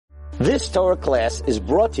This Torah class is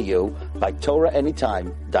brought to you by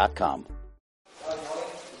TorahAnytime.com.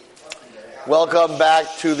 Welcome back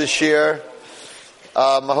to the Shir.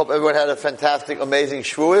 I hope everyone had a fantastic, amazing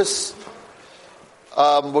Shavuos.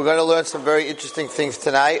 We're going to learn some very interesting things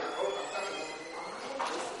tonight.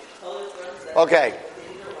 Okay.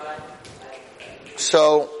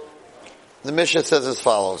 So, the Mishnah says as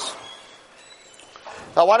follows.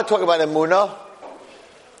 I want to talk about Emunah.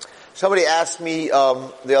 Somebody asked me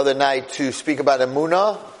the other night to speak about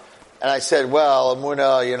Emunah, and I said, well,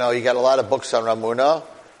 Emunah, you got a lot of books on Emunah,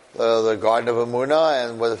 the Garden of Emunah,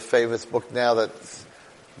 and what's a famous book now that's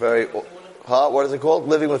very, what is it called?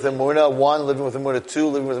 Living with Emunah 1, Living with Emunah 2,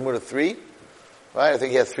 Living with Emunah 3, right? I think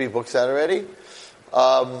he has 3 books out already.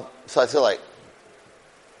 So I said, I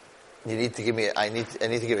need to give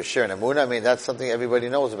a share in Emunah. I mean, that's something everybody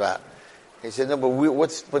knows about. He said, no, but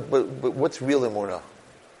what's real Emunah?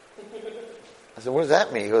 I said, what does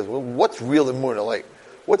that mean? He goes, well, what's real Emunah?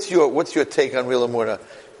 What's your take on real Emunah?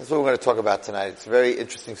 That's what we're going to talk about tonight. It's a very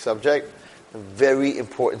interesting subject, a very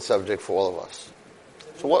important subject for all of us.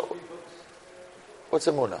 So what's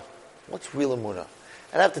Emunah? What's real Emunah?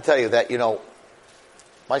 And I have to tell you that,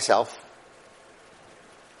 myself,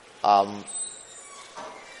 I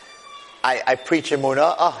preach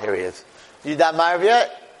Emunah. Oh, here he is. You done Marv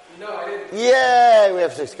yet? No, I didn't. Yeah, we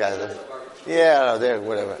have 6 guys. Yeah, no, there,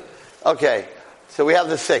 whatever. Okay. So we have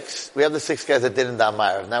the 6. We have the 6 guys that didn't done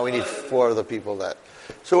Marv. Now we need 4 other people that.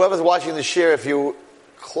 So whoever's watching the share, if you're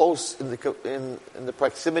close in the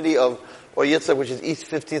proximity of or Yitzhak, which is East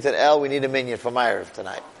 15th and L, we need a minion for Marv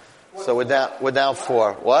tonight. So we're down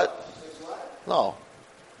 4. What? No.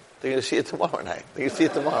 They're going to see it tomorrow night. They're going to see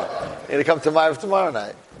it tomorrow. They're going to come to Marv tomorrow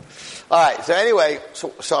night. All right. So anyway,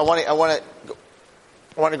 so I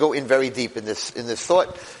want to go in very deep in this thought.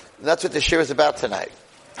 And that's what the share is about tonight.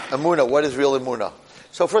 Emunah. What is real Emunah?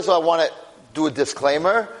 So first of all, I want to do a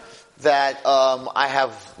disclaimer that I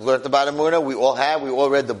have learned about Emunah. We all have. We all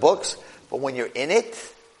read the books. But when you're in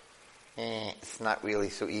it, it's not really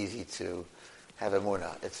so easy to have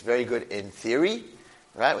Emunah. It's very good in theory,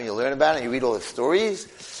 right? When you learn about it, you read all the stories.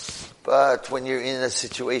 But when you're in a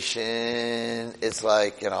situation, it's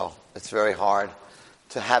it's very hard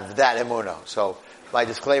to have that Emunah. So my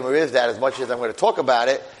disclaimer is that as much as I'm going to talk about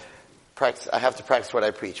it, I have to practice what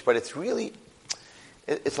I preach. But it's really,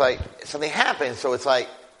 it's like something happens. So it's like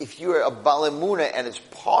if you're a Bal Emunah and it's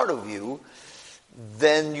part of you,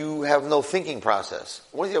 then you have no thinking process.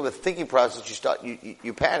 Once you have a thinking process,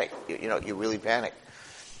 you panic. You really panic.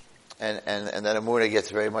 And then Emunah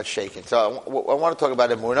gets very much shaken. So I want to talk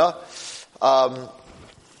about Emunah.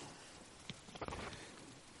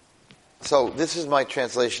 So this is my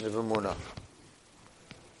translation of Emunah.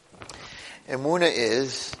 Emunah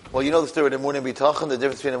is, well, you know the story with Emunah and Bitachon, the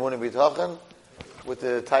difference between Emunah and Bitachon with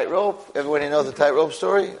the tightrope. Everybody knows the tightrope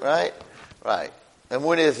story, right? Right.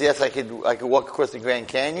 Emunah is, yes, I could walk across the Grand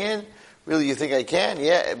Canyon. Really, you think I can?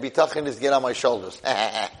 Yeah. Bitachon is get on my shoulders.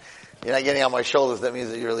 You're not getting on my shoulders, that means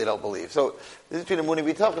that you really don't believe. So, this is between Emunah and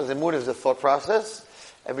Bitachon. Emunah is the thought process,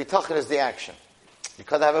 and Bitachon is the action.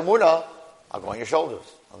 Because I have Emunah, I'll go on your shoulders.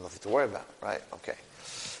 I have nothing to worry about, right? Okay.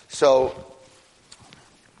 So,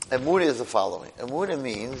 Emunah is the following. Emunah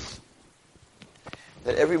means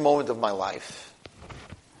that every moment of my life,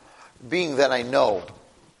 being that I know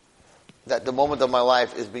that the moment of my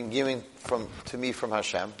life is being given to me from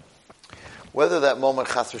Hashem, whether that moment,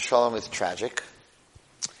 chas v'shalom, is tragic,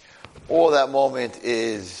 or that moment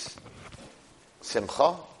is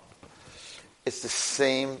simcha, it's the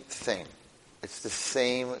same thing. It's the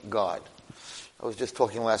same God. I was just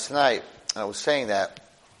talking last night, and I was saying that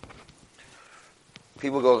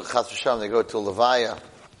people go chas v'shalom, they go to a levaya,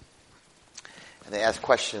 and they ask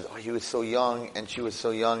questions. Oh, he was so young, and she was so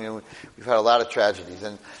young, and we've had a lot of tragedies.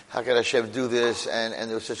 And how could Hashem do this? And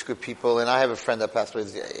there were such good people. And I have a friend that passed away.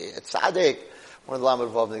 It's tzaddik, one of the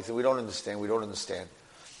Lamed Vav. They said, we don't understand.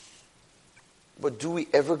 But do we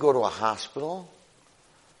ever go to a hospital,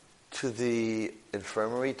 to the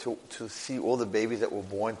infirmary, to see all the babies that were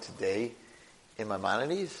born today in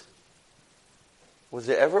Maimonides? Was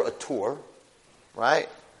there ever a tour, right,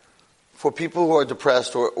 for people who are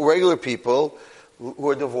depressed or regular people who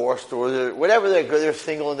are divorced or whatever they're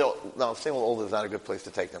single, and single older is not a good place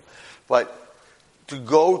to take them. But to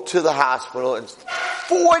go to the hospital and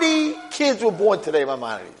 40 kids were born today in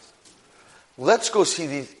Maimonides. Let's go see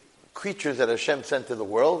these creatures that Hashem sent to the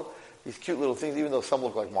world, these cute little things, even though some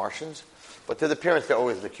look like Martians. But to the parents, they're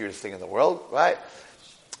always the cutest thing in the world, right?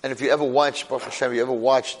 And if you ever watch, Baruch Hashem, you ever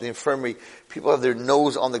watch the infirmary, people have their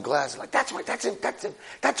nose on the glass, like, that's right, that's him, that's him,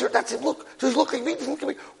 that's her, that's him, look, just look at me,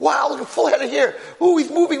 wow, look at full head of hair, ooh, he's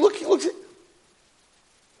moving, look, he looks at.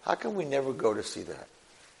 How come we never go to see that?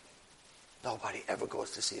 Nobody ever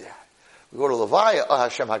goes to see that. We go to Levaya, oh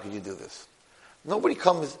Hashem, how could you do this? Nobody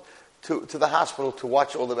comes to the hospital to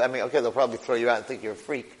watch all the, okay, they'll probably throw you out and think you're a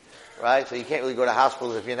freak, right? So you can't really go to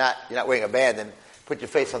hospitals if you're not wearing a band and put your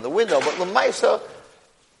face on the window. But Lamaisa,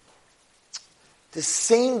 the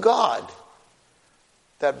same God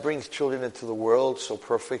that brings children into the world, so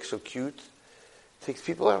perfect, so cute, takes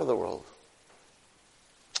people out of the world.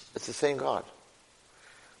 It's the same God.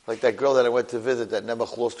 Like that girl that I went to visit that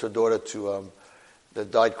Nebuch lost her daughter to, that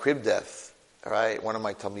died crib death, all right? One of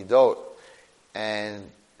my Talmidot. And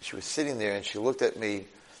she was sitting there and she looked at me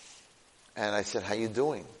and I said, how you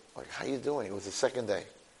doing? Like, how you doing? It was the second day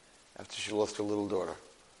after she lost her little daughter.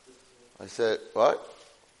 I said, what?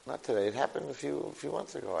 Not today. It happened a few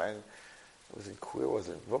months ago. And it was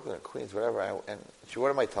in Brooklyn or Queens, whatever. And she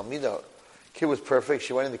wanted my Talmidot. Kid was perfect.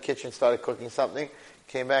 She went in the kitchen, started cooking something,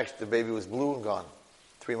 came back, the baby was blue and gone.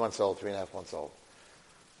 3 months old, 3.5 months old.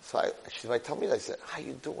 So she's my Talmidot. I said, how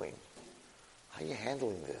you doing? How you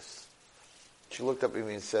handling this? She looked up at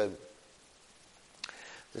me and said,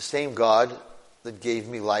 the same God that gave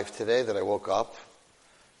me life today, that I woke up,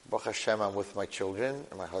 Baruch Hashem, I'm with my children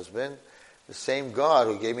and my husband, the same God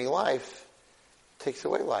who gave me life takes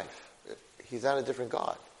away life. He's not a different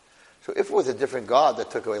God. So if it was a different God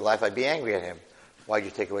that took away life, I'd be angry at him. Why'd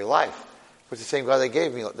you take away life? It's the same God that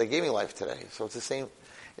gave me life today. So it's the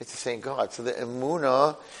same God. So the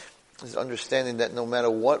Emunah is understanding that no matter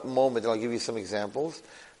what moment, and I'll give you some examples,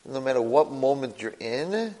 no matter what moment you're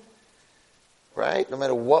in, right? No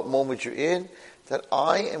matter what moment you're in, that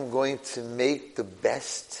I am going to make the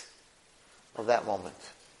best of that moment.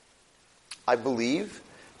 I believe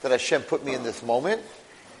that Hashem put me in this moment,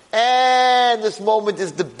 and this moment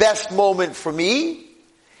is the best moment for me,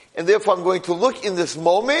 and therefore I'm going to look in this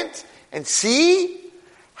moment and see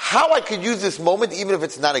how I could use this moment, even if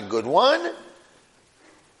it's not a good one,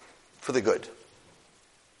 for the good.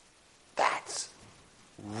 That's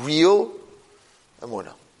real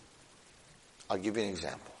Emunah. I'll give you an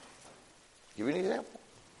example.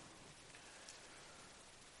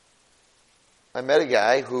 I met a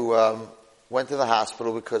guy who went to the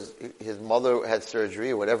hospital because his mother had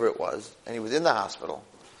surgery or whatever it was, and he was in the hospital.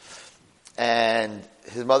 And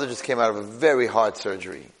his mother just came out of a very hard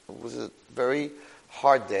surgery. It was a very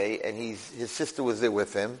hard day, and his sister was there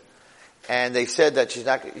with him. And they said that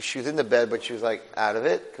she was in the bed, but she was like out of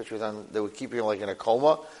it, because they were keeping her like in a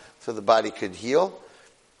coma, so the body could heal.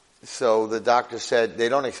 So the doctor said they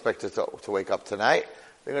don't expect her to wake up tonight.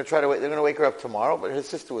 They're going to wake her up tomorrow, but his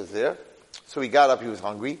sister was there. So he got up, he was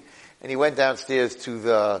hungry, and he went downstairs to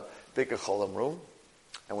the Bika Cholam room.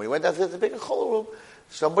 And when he went downstairs to the Bika Cholam room,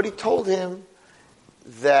 somebody told him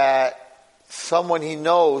that someone he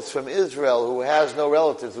knows from Israel who has no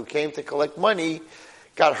relatives, who came to collect money,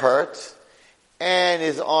 got hurt and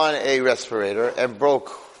is on a respirator and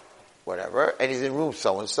broke whatever, and he's in room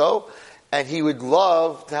so-and-so, and he would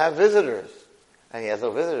love to have visitors. And he has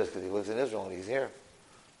no visitors because he lives in Israel and he's here.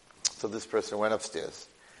 So this person went upstairs.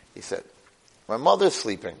 He said, my mother's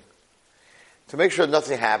sleeping. To make sure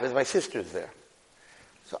nothing happens, my sister's there.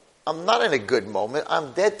 So I'm not in a good moment.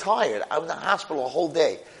 I'm dead tired. I'm in the hospital a whole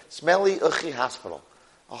day. Smelly, ugly hospital.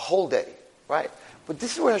 A whole day. Right? But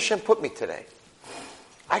this is where Hashem put me today.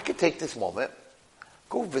 I could take this moment,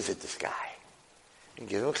 go visit this guy, and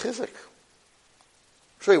give him a chizuk.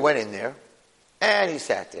 So he went in there, and he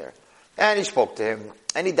sat there, and he spoke to him,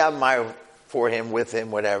 and he davened for him, with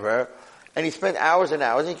him, whatever, and he spent hours and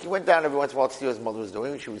hours, and he went down every once in a while to see what his mother was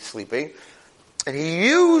doing, she was sleeping, and he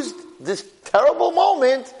used this terrible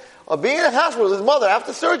moment of being in the hospital with his mother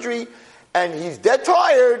after surgery, and he's dead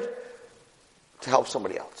tired, to help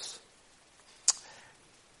somebody else.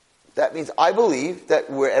 That means I believe that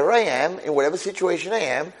wherever I am, in whatever situation I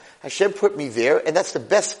am, Hashem put me there, and that's the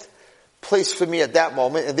best place for me at that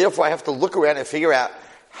moment, and therefore I have to look around and figure out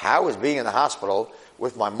how is being in the hospital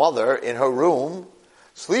with my mother in her room,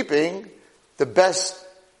 sleeping, the best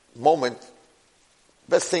moment,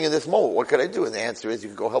 best thing in this moment. What could I do? And the answer is you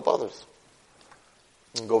can go help others.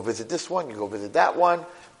 You can go visit this one, you can go visit that one,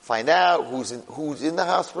 find out who's in the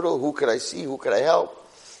hospital, who could I see, who could I help.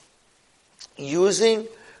 Using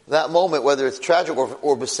that moment, whether it's tragic or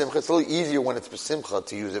b'simcha, it's a little easier when it's b'simcha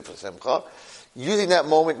to use it for simcha. Using that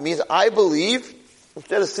moment means I believe,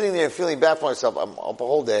 instead of sitting there and feeling bad for myself, I'm up a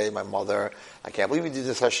whole day, my mother, I can't believe you did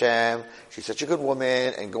this, Hashem, she's such a good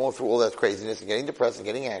woman, and going through all that craziness and getting depressed and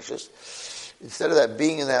getting anxious. Instead of that,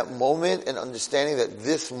 being in that moment and understanding that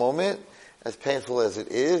this moment, as painful as it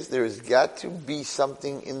is, there has got to be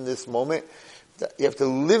something in this moment. You have to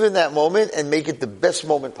live in that moment and make it the best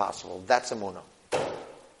moment possible. That's Emunah.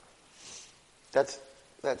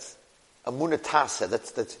 Emunah tasa.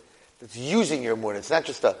 That's using your emunah. It's not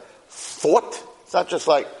just a thought. It's not just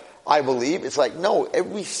like, I believe. It's like, no,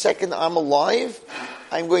 every second I'm alive,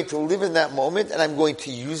 I'm going to live in that moment and I'm going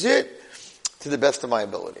to use it to the best of my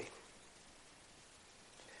ability.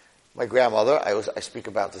 My grandmother, I speak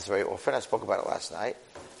about this very often. I spoke about it last night.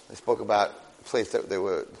 I spoke about a place that they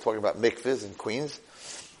were talking about mikvahs in Queens.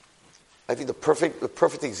 I think the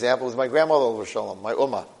perfect example is my grandmother, my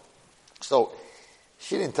Ummah. So,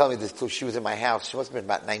 she didn't tell me this till she was in my house. She must have been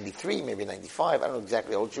about 93, maybe 95. I don't know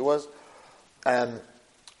exactly how old she was. And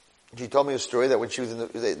she told me a story that when she was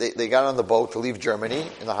they got on the boat to leave Germany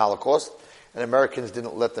in the Holocaust, and Americans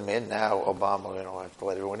didn't let them in. Now Obama, have to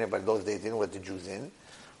let everyone in, but in those days they didn't let the Jews in.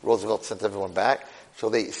 Roosevelt sent everyone back. So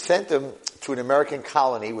they sent them to an American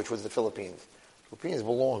colony, which was the Philippines. The Philippines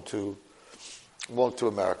belonged to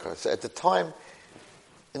America. So at the time,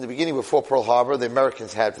 in the beginning before Pearl Harbor, the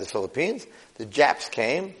Americans had the Philippines. The Japs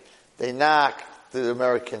came. They knocked the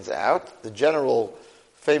Americans out. The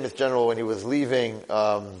famous general, when he was leaving,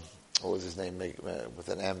 what was his name, with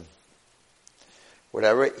an M?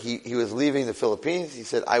 Whatever. He was leaving the Philippines. He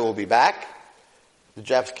said, I will be back. The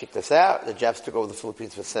Japs kicked us out. The Japs took over the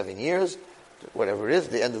Philippines for 7 years. Whatever it is,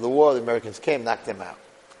 at the end of the war, the Americans came, knocked them out.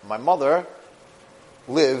 My mother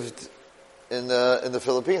lived in the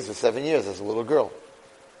Philippines for 7 years as a little girl,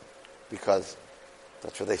 because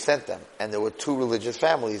that's where they sent them. And there were two religious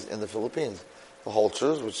families in the Philippines. The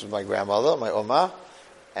Holzers, which is my grandmother, my Oma,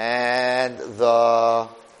 and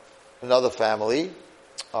another family,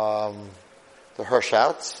 the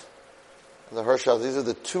Hirschouts. And the Hirschouts, these are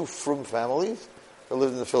the two Frum families that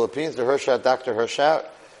lived in the Philippines. The Hirschout, Dr. Hirschout,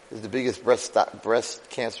 is the biggest breast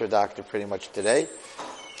cancer doctor pretty much today.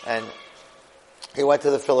 And he went to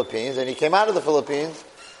the Philippines, and he came out of the Philippines,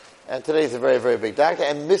 and today he's a very, very big doctor.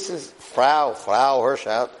 And Mrs. Frau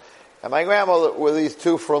Hirschout, and my grandmother were these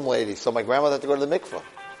two Frum ladies. So my grandmother had to go to the mikveh.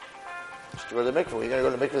 She had to go to the mikveh. You're going to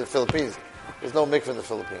go to the mikveh in the Philippines. There's no mikveh in the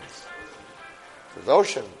Philippines. There's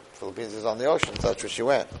ocean. The Philippines is on the ocean, so that's where she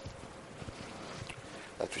went.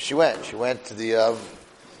 That's where she went. She went to the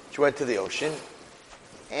ocean,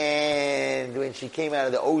 and when she came out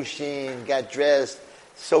of the ocean, got dressed,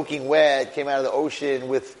 soaking wet, came out of the ocean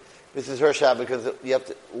with Mrs. Hirschout, because there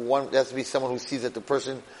has to be someone who sees that the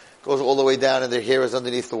person goes all the way down and their hair is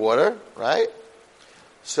underneath the water, right?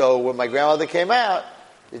 So when my grandmother came out,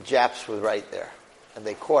 the Japs were right there, and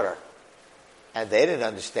they caught her, and they didn't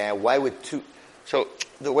understand why would So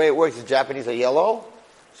the way it works, the Japanese are yellow,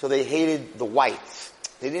 so they hated the whites.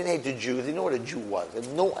 They didn't hate the Jews. They didn't know what a Jew was. They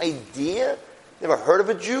had no idea. Never heard of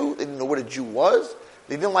a Jew. They didn't know what a Jew was.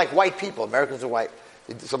 They didn't like white people. Americans are white.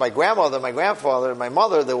 So my grandmother, my grandfather, and my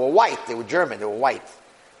mother, they were white. They were German. They were white.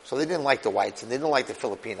 So they didn't like the whites, and they didn't like the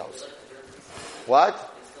Filipinos.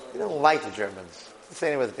 What? They didn't like the Germans. I'm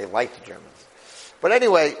saying that they liked the Germans. But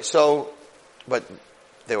anyway, but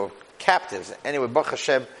they were captives. Anyway, Baruch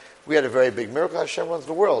Hashem, we had a very big miracle. Hashem runs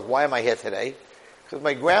the world. Why am I here today? Because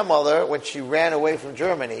my grandmother, when she ran away from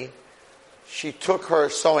Germany, she took her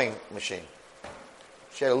sewing machine.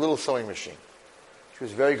 She had a little sewing machine. She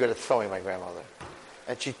was very good at sewing, my grandmother.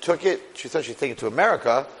 And she took it, she thought she'd take it to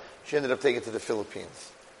America. She ended up taking it to the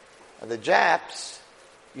Philippines. And the Japs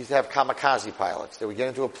used to have kamikaze pilots. They would get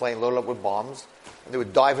into a plane loaded up with bombs, and they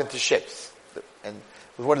would dive into ships. And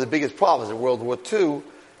it was one of the biggest problems in World War II.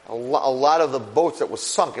 A lot of the boats that were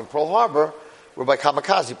sunk in Pearl Harbor were by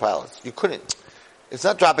kamikaze pilots. You couldn't. It's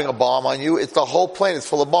not dropping a bomb on you. It's the whole plane is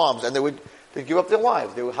full of bombs. And they'd give up their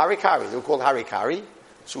lives. They were harikari. They were called harikari,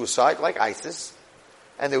 suicide, like ISIS.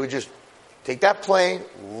 And they would just take that plane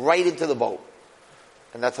right into the boat.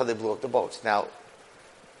 And that's how they blew up the boats. Now,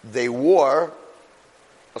 they wore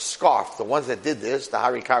a scarf. The ones that did this, the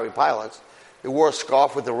harikari pilots, they wore a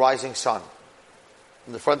scarf with the rising sun.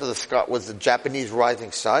 In the front of the scarf was the Japanese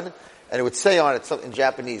rising sun. And it would say on it something in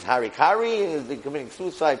Japanese, harikari, they're committing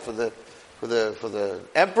suicide for the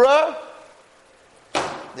emperor.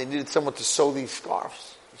 They needed someone to sew these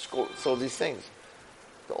scarves, sew these things.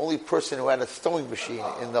 The only person who had a sewing machine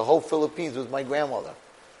in the whole Philippines was my grandmother.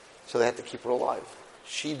 So they had to keep her alive.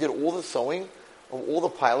 She did all the sewing of all the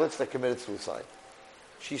pilots that committed suicide.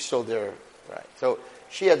 She sewed their, right. So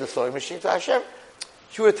she had the sewing machine. So Hashem,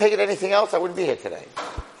 she would have taken anything else, I wouldn't be here today.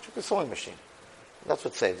 She took the sewing machine. That's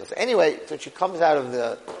what saved us. Anyway, so she comes out of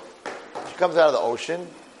the ocean,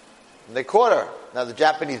 and they caught her. Now the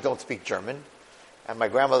Japanese don't speak German, and my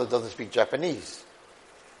grandmother doesn't speak Japanese.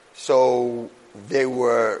 So they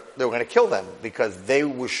were going to kill them, because they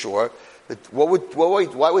were sure that why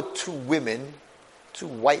would two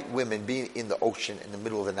white women be in the ocean in the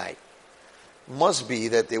middle of the night? Must be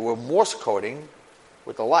that they were Morse coding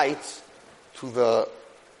with the lights to the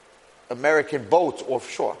American boats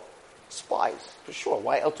offshore. Spies, for sure.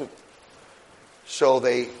 Why else would... So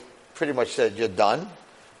they pretty much said, you're done.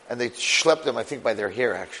 And they schlepped them, I think by their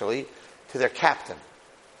hair actually, to their captain.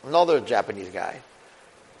 Another Japanese guy.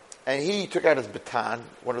 And he took out his baton,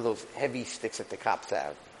 one of those heavy sticks that the cops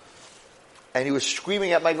have. And he was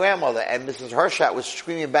screaming at my grandmother, and Mrs. Hershat was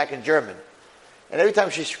screaming back in German. And every time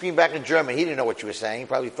she screamed back in German, he didn't know what she was saying. He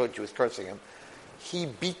probably thought she was cursing him. He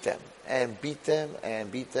beat them, and beat them,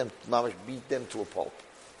 and beat them. Mama beat them to a pulp.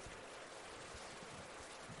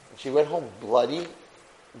 And she went home bloody,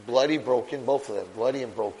 broken, both of them, bloody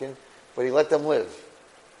and broken. But he let them live.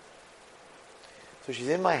 So she's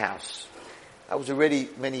in my house. I was already,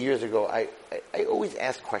 many years ago, I always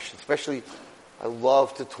ask questions, especially I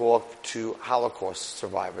love to talk to Holocaust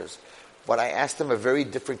survivors. But I asked them a very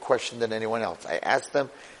different question than anyone else. I asked them,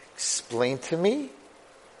 explain to me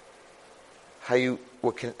how you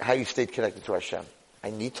stayed connected to Hashem.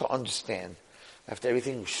 I need to understand, after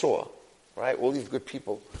everything you saw, right? All these good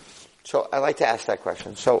people. So I like to ask that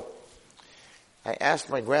question. So I asked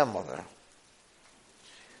my grandmother.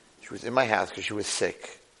 She was in my house because she was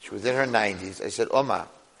sick. She was in her 90s. I said, Oma,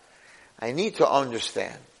 I need to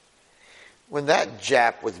understand. When that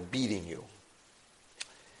Jap was beating you,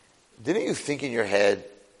 didn't you think in your head,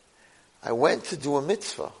 I went to do a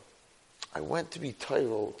mitzvah. I went to be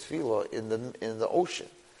tefillah in the ocean.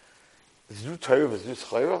 Is du Torah, is du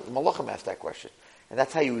schayra? The Malachim asked that question. And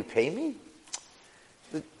that's how you repay me?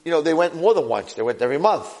 They went more than once. They went every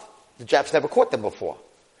month. The Japs never caught them before.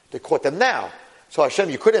 They caught them now. So Hashem,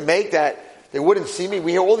 you couldn't make that. They wouldn't see me.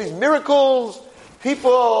 We hear all these miracles.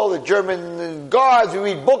 People, the German guards, we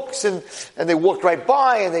read books, and they walked right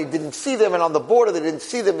by, and they didn't see them, and on the border they didn't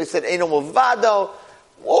see them. They said, Eino Movado.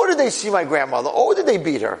 Or did they see my grandmother? Or did they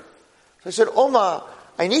beat her? So I said, Oma,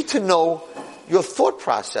 I need to know your thought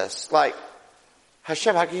process. Like,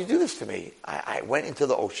 Hashem, how can you do this to me? I went into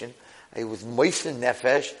the ocean. I was moisten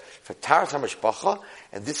nefesh for taras hamashpacha,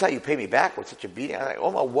 and this is how you pay me back with such a beating? I'm like,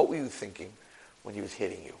 Oma, what were you thinking when he was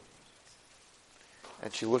hitting you?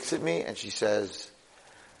 And she looks at me and she says,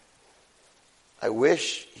 I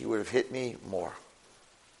wish he would have hit me more.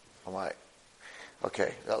 I'm like,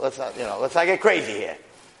 okay, let's not get crazy here.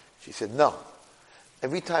 She said, no.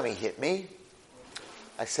 Every time he hit me,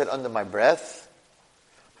 I said under my breath,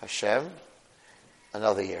 Hashem,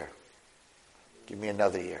 another year. Give me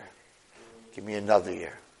another year. Give me another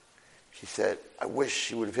year. She said, I wish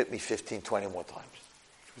he would have hit me 15, 20 more times.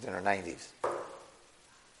 She was in her 90s. I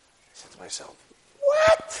said to myself,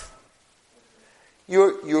 what?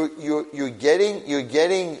 You're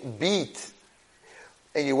getting beat,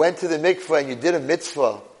 and you went to the mikveh and you did a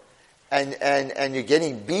mitzvah, and you're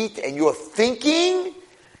getting beat, and you're thinking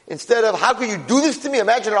instead of how can you do this to me?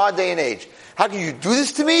 Imagine our day and age. How can you do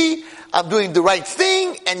this to me? I'm doing the right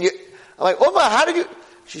thing, and I'm like, Oma, how did you?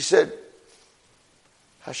 She said,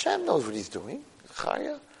 Hashem knows what He's doing.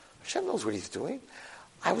 Chaya, Hashem knows what He's doing.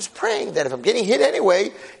 I was praying that if I'm getting hit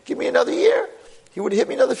anyway, give me another year. He would hit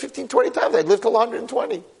me another 15, 20 times. I'd live till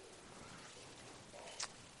 120.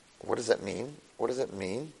 What does that mean? What does that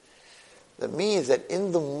mean? That means that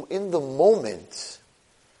in the moment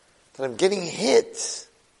that I'm getting hit,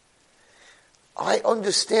 I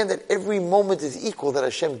understand that every moment is equal that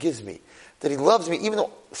Hashem gives me. That He loves me, even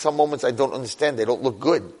though some moments I don't understand, they don't look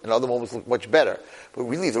good, and other moments look much better. But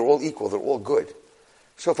really, they're all equal, they're all good.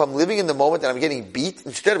 So if I'm living in the moment and I'm getting beat,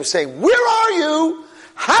 instead of saying, where are you?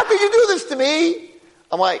 How could you do this to me?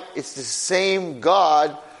 I'm like, it's the same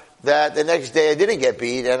God that the next day I didn't get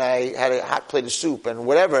beat and I had a hot plate of soup and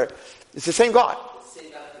whatever. It's the same God. It's the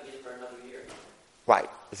same God that will give her another year. Right.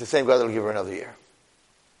 It's the same God that will give her another year.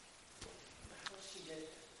 What she did,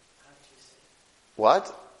 how did you say? What?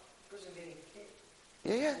 The person getting hit.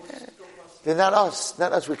 Yeah. They're not us.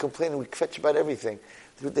 Not us. We complain and we fetch about everything.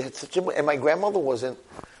 They had such and my grandmother wasn't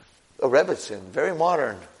a Rebbetzin, very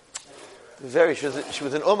modern. She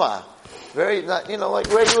was an Ummah. Very, not,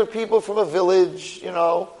 like regular people from a village,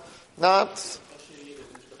 not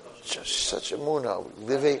just such Emunah.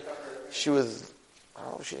 Living, she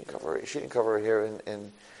didn't cover her here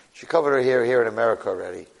she covered her hair here in America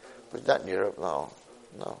already, but not in Europe, no.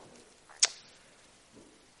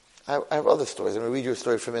 I have other stories. I'm going to read you a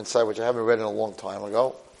story from inside, which I haven't read in a long time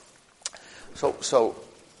ago. So,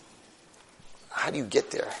 how do you get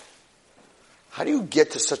there? How do you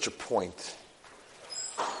get to such a point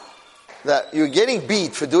that you're getting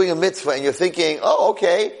beat for doing a mitzvah and you're thinking, oh,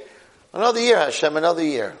 okay, another year, Hashem, another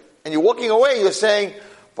year. And you're walking away, you're saying,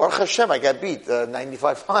 Baruch Hashem, I got beat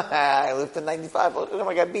 95 times. I lived to 95. Baruch Hashem,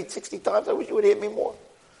 I got beat 60 times. I wish you would hit me more.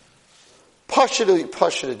 Pasha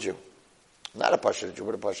the Jew. Not a Pasha the Jew,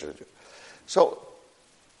 but a Pasha the Jew. So,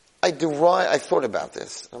 I thought about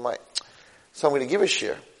this. So I'm going to give a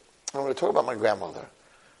shir. I'm going to talk about my grandmother.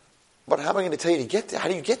 But how am I going to tell you to get there? How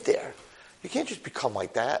do you get there? You can't just become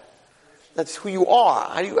like that. That's who you are.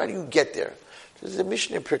 How do you get there? There's a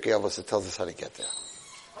Mishnah in Pirkei Avos that tells us how to get there.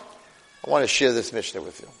 I want to share this Mishnah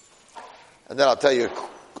with you. And then I'll tell you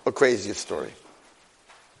a crazier story.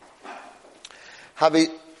 Rabbi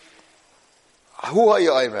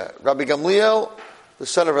Gamliel, the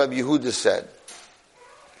son of Rabbi Yehuda, said,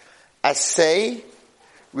 Asay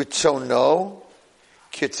ritzono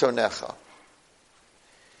kitzonecha.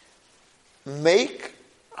 Make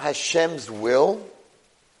Hashem's will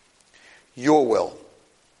your will.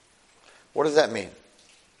 What does that mean?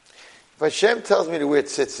 If Hashem tells me to wear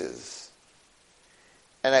tzitzis,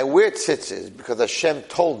 and I wear tzitzis because Hashem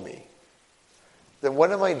told me, then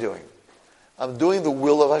what am I doing? I'm doing the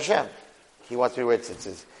will of Hashem. He wants me to wear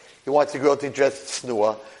tzitzis. He wants the girl to dress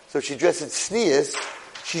tznuah. So if she dresses tznius,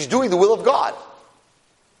 she's doing the will of God.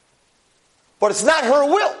 But it's not her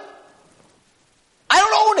will. I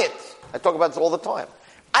don't own it. I talk about this all the time.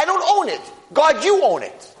 I don't own it. God, you own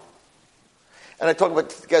it. And I talk about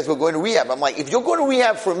the guys who are going to rehab. I'm like, if you're going to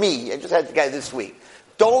rehab for me, I just had the guy this week,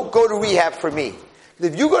 don't go to rehab for me.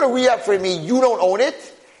 If you go to rehab for me, you don't own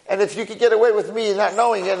it. And if you could get away with me not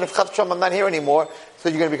knowing it, and if I'm not here anymore, so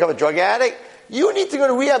you're going to become a drug addict, you need to go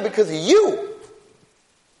to rehab because of you.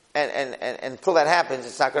 And until that happens,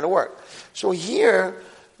 it's not going to work. So here,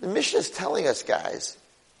 the Mishnah is telling us, guys,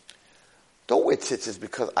 don't wear tzitzis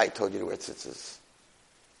because I told you to wear tzitzis.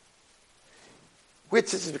 Wear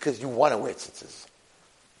tzitzis because you want to wear tzitzis.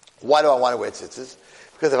 Why do I want to wear tzitzis?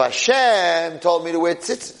 Because if Hashem told me to wear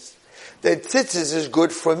tzitzis, then tzitzis is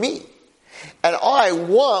good for me. And I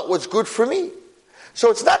want what's good for me. So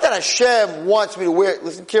it's not that Hashem wants me to wear it.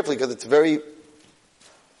 Listen carefully because it's very,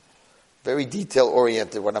 very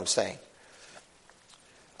detail-oriented what I'm saying.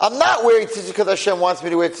 I'm not wearing tzitzis because Hashem wants me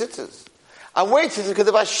to wear tzitzis. I'm wearing tzitzis because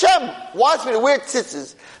if Hashem wants me to wear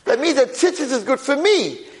tzitzis, that means that tzitzis is good for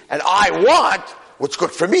me. And I want what's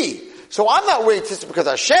good for me. So I'm not wearing tzitzis because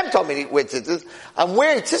Hashem told me to wear tzitzis. I'm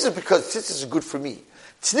wearing tzitzis because tzitzis is good for me.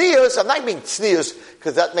 Tznius, I'm not being tznius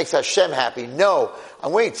because that makes Hashem happy. No,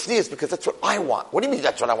 I'm wearing tznius because that's what I want. What do you mean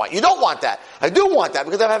that's what I want? You don't want that. I do want that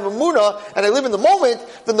because I have Emunah and I live in the moment.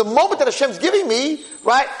 Then the moment that Hashem's giving me,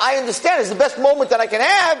 right, I understand it's the best moment that I can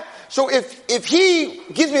have. So if He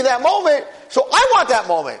gives me that moment, so I want that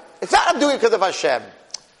moment. It's not I'm doing it because of Hashem.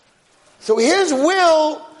 So His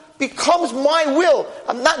will becomes my will.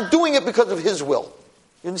 I'm not doing it because of His will.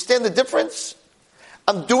 You understand the difference?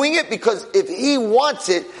 I'm doing it because if He wants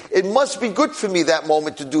it, it must be good for me that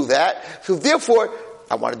moment to do that. So therefore,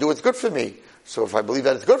 I want to do what's good for me. So if I believe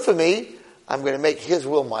that it's good for me, I'm going to make His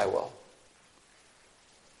will my will.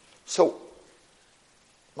 So,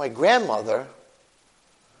 my grandmother,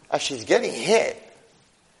 as she's getting hit,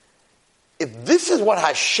 if this is what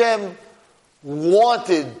Hashem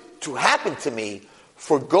wanted to happen to me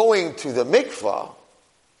for going to the mikvah,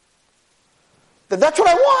 then that's what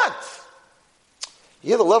I want. You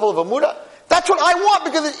hear the level of Emunah? That's what I want,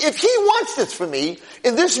 because if He wants this for me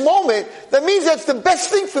in this moment, that means that's the best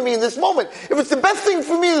thing for me in this moment. If it's the best thing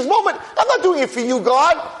for me in this moment, I'm not doing it for you,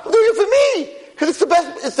 God. I'm doing it for me. Because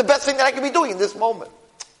it's the best thing that I can be doing in this moment.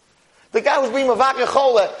 The guy who's being Mavakeh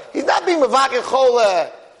Chola, he's not being Mavakeh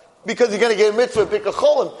Chola because he's going to get a mitzvah, pick a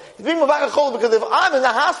cholim. He's being Mavakeh Chola because if I'm in the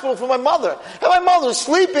hospital for my mother, and my mother's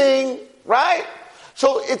sleeping, right?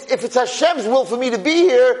 So if it's Hashem's will for me to be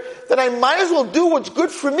here, then I might as well do what's good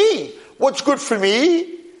for me. What's good for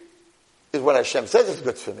me is what Hashem says is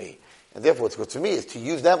good for me. And therefore what's good for me is to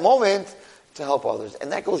use that moment to help others.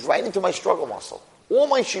 And that goes right into my struggle muscle. All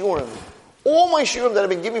my shiurim that I've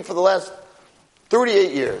been giving for the last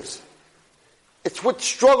 38 years. It's what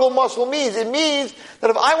struggle muscle means. It means that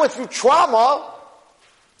if I went through trauma,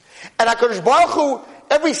 and HaKadosh Baruch Hu,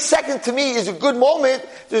 every second to me is a good moment.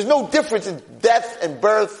 There's no difference in death and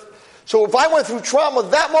birth. So if I went through trauma,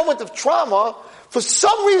 that moment of trauma, for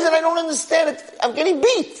some reason I don't understand it, I'm getting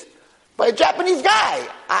beat by a Japanese guy.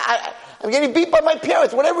 I'm getting beat by my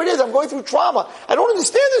parents, whatever it is, I'm going through trauma. I don't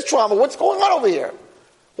understand this trauma. What's going on over here?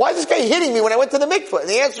 Why is this guy hitting me when I went to the mikveh? And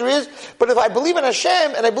the answer is, but if I believe in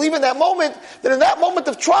Hashem and I believe in that moment, then in that moment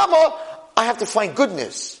of trauma, I have to find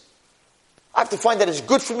goodness. I have to find that it's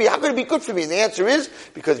good for me. How could it be good for me? And the answer is,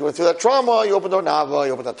 because you went through that trauma, you opened Nava,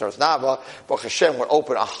 you opened that Teres Nava, Baruch Hashem, we're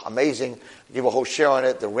open. Amazing. Give a whole share on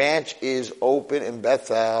it. The ranch is open in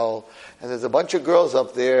Bethel. And there's a bunch of girls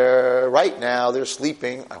up there right now. They're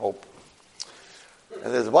sleeping, I hope.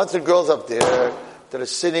 And there's a bunch of girls up there that are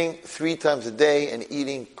sitting 3 times a day and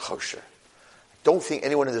eating kosher. I don't think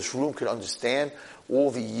anyone in this room can understand all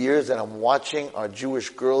the years that I'm watching our Jewish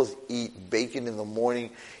girls eat bacon in the morning,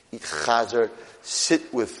 eat chazer,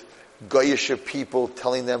 sit with Goyish people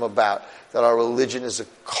telling them about that our religion is a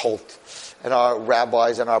cult, and our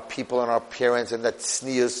rabbis and our people and our parents, and that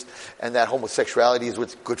tznius and that homosexuality is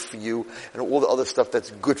what's good for you, and all the other stuff that's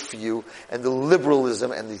good for you, and the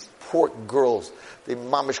liberalism, and these poor girls, they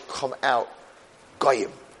mamish come out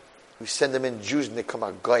goyim. We send them in Jews and they come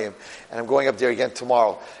out goyim. And I'm going up there again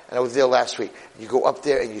tomorrow, and I was there last week. You go up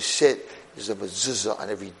there and you sit, there's a mezuzah on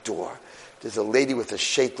every door. There's a lady with a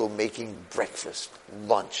shaitel making breakfast,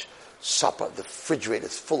 lunch, supper. The refrigerator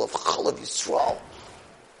is full of chalav Yisrael.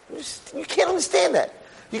 You can't understand that.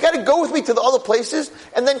 You got to go with me to the other places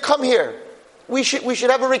and then come here. We should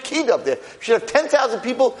have a rekid up there. We should have 10,000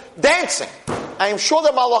 people dancing. I am sure the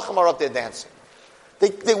malachim are up there dancing.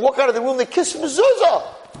 They walk out of the room, they kiss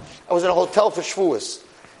mezuzah. I was in a hotel for Shavuos.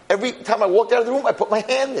 Every time I walked out of the room, I put my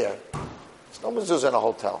hand there. There's no mezuzah in a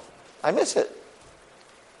hotel. I miss it.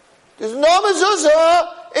 There's no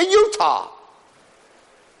mezuzah in Utah.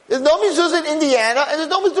 There's no mezuzah in Indiana, and there's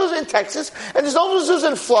no mezuzah in Texas, and there's no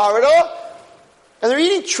mezuzah in Florida. And they're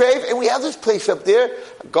eating treif, and we have this place up there,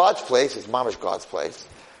 God's place, it's mamish God's place.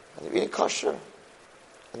 And they're eating kosher.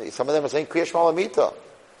 And some of them are saying Kriya Shema Lamita.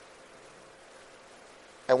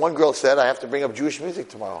 And one girl said, I have to bring up Jewish music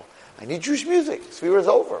tomorrow. I need Jewish music. Svira is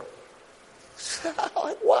over.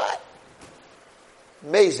 Like, what?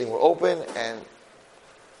 Amazing. We're open, and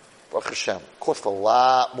Baruch Hashem. Cost a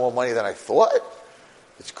lot more money than I thought.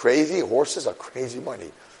 It's crazy. Horses are crazy money.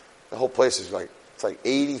 The whole place is like, it's like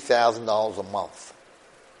 $80,000 a month.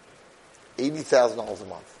 $80,000 a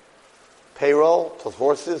month. Payroll, plus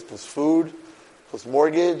horses, plus food, plus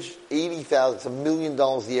mortgage, $80,000. It's $1 million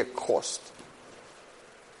a year cost.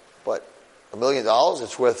 But $1 million,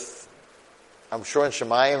 it's worth, I'm sure in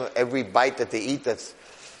Shemayim, every bite that they eat that's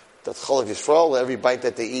chalav Yisrael, every bite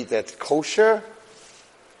that they eat that's kosher,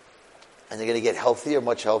 and they're going to get healthier,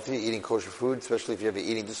 much healthier, eating kosher food, especially if you have an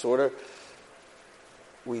eating disorder.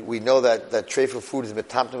 We know that treif food is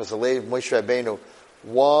metamtem as a lave. Moshe Rabbeinu,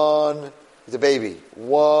 the baby,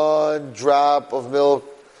 one drop of milk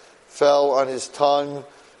fell on his tongue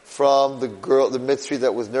from the Mitzri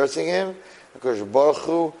that was nursing him, because Baruch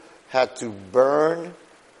Hu had to burn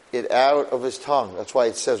it out of his tongue. That's why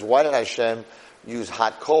it says, why did Hashem use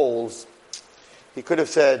hot coals? He could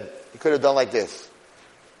have done like this.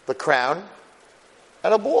 The crown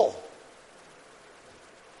and a ball.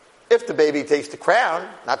 If the baby takes the crown,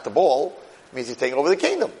 not the ball, it means he's taking over the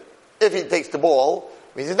kingdom. If he takes the ball,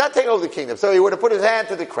 it means he's not taking over the kingdom. So he would have put his hand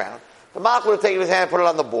to the crown. The Malach would have taken his hand, put it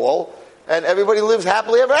on the ball, and everybody lives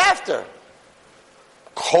happily ever after.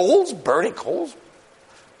 Coals? Burning coals?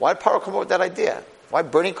 Why did Paro come up with that idea? Why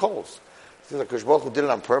burning coals? It seems like Kosh Baruch Hu did it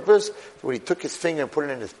on purpose. When he took his finger and put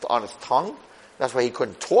it on his tongue, that's why he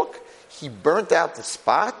couldn't talk. He burnt out the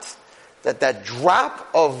spot that drop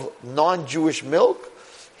of non-Jewish milk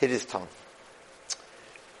hit his tongue.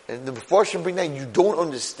 And the Mefarshim bring that, you don't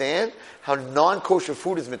understand how non-kosher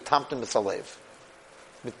food is metamtem misalev.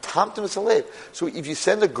 Metamtem misalev. So if you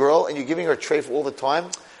send a girl and you're giving her a treif all the time,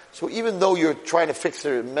 so even though you're trying to fix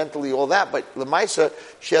her mentally, all that, but Lamaisa,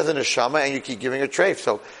 she has a neshama and you keep giving her treif.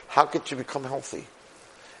 So how could she become healthy?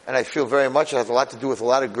 And I feel very much it has a lot to do with a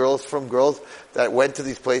lot of girls that went to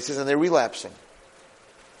these places and they're relapsing.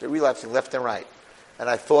 They're relapsing left and right. And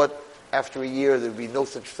I thought after a year there'd be no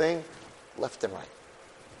such thing, left and right.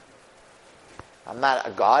 I'm not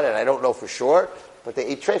a God and I don't know for sure, but they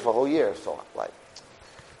eat treif a whole year. So like,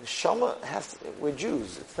 neshama we're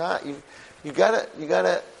Jews. It's not, you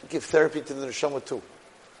gotta give therapy to the neshama too.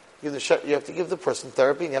 You have to give the person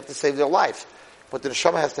therapy and you have to save their life. But the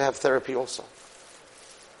neshama has to have therapy also.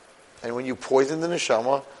 And when you poison the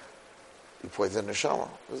neshama, you poison the neshama.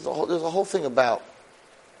 There's a whole thing about,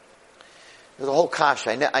 there's a whole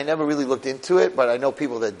kasha. I never really looked into it, but I know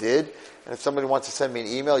people that did. And if somebody wants to send me an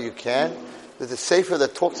email, you can. There's a sefer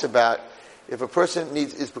that talks about if a person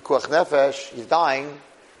is b'kuach nefesh, he's dying,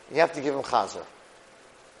 you have to give him chazer.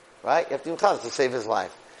 Right? You have to give him chazer to save his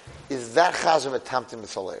life. Is that chazer metamtim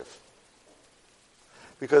misalev?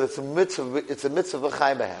 Because it's a mitzvah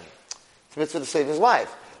v'chai behem. It's a mitzvah to save his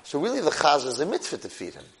life. So really the chazer is a mitzvah to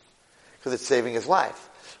feed him. Because it's saving his life.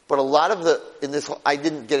 But a lot of I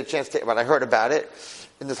didn't get a chance to, but I heard about it,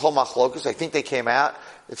 in this whole machlokus, I think they came out,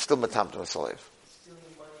 it's still metamtim misalev. Stealing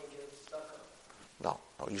money and getting stuck up. No,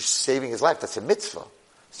 you're saving his life. That's a mitzvah.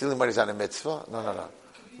 Stealing money is not a mitzvah.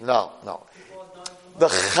 No. The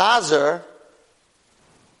chazer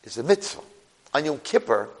is a mitzvah. On Yom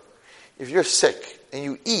Kippur, if you're sick and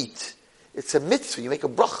you eat, it's a mitzvah. You make a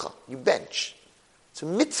bracha. You bench. It's a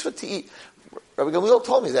mitzvah to eat. Rabbi Gamliel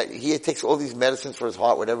told me that he takes all these medicines for his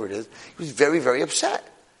heart, whatever it is. He was very, very upset.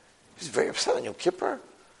 He was very upset on Yom Kippur.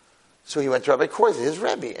 So he went to Rabbi Korzer, his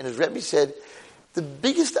Rebbe, and his Rebbe said, the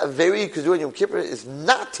biggest avera you could do on Yom Kippur is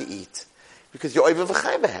not to eat, because you're oiv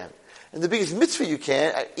v'chai b'hem. And the biggest mitzvah you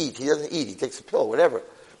can eat. He doesn't eat. He takes a pill, whatever.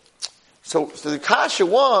 So the kasha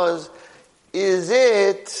was, is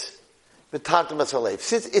it Metantam Asalev?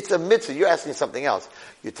 Since it's a mitzvah, you're asking something else.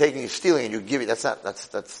 You're stealing, and you're giving. That's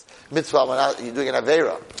mitzvah. You're doing an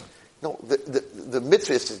avera. No, the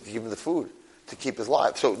mitzvah is to give him the food to keep his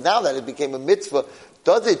life. So now that it became a mitzvah,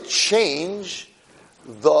 does it change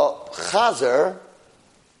the chazer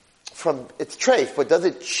from its treif? But does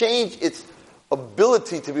it change its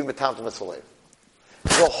ability to be Metantam Asalev?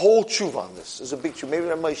 There's a whole tshuva on this. There's a big tshuva. Maybe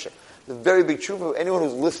not Moshe. The very big tshuva. Anyone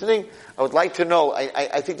who's listening, I would like to know.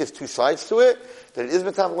 I think there's two sides to it. That it is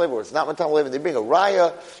Metantam Asalev or it's not Metantam Asalev. And they bring a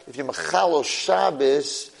raya. If you machalo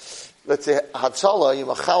Shabbos, let's say Hatzalah, you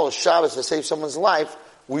machalo Shabbos to save someone's life.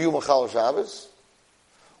 Were you machalo Shabbos?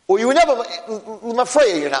 Or you were never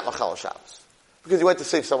Mafreya. You're not machalo Shabbos because you went to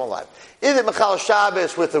save someone's life. Is it machalo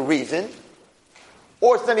Shabbos with a reason,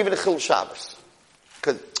 or it's not even a chil Shabbos?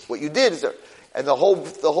 Because what you did is, and the whole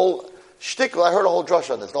shtickle, I heard a whole drush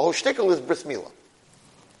on this. The whole shtickle is bris milah.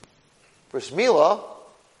 Bris milah,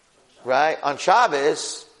 right, on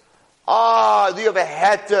Shabbos, do you have a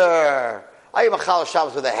heter? Are you machal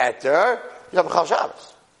Shabbos with a heter? You have machal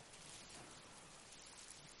Shabbos.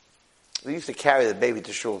 They used to carry the baby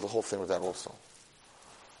to shul, the whole thing with that also.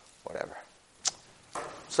 Whatever.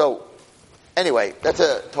 So, anyway, that's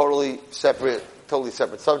a totally separate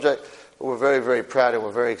subject. We're very, very proud and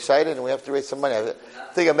we're very excited and we have to raise some money. I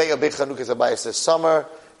think I'm making a big Chanukah Zabayas this summer.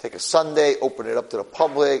 Take a Sunday, open it up to the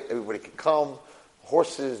public. Everybody can come.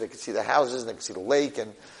 Horses, they can see the houses, they can see the lake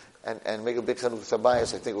and make a big Chanukah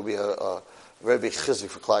Zabayas. I think it will be a very big chizuk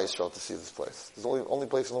for Klal Yisrael to see this place. It's the only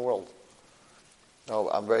place in the world. No,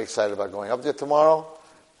 I'm very excited about going up there tomorrow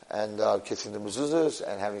and kissing the mezuzahs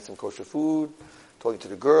and having some kosher food, talking to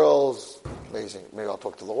the girls. Amazing. Maybe I'll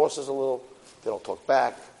talk to the horses a little. They don't talk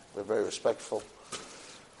back. We're very respectful.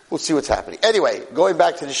 We'll see what's happening. Anyway, going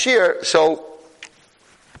back to the shir, so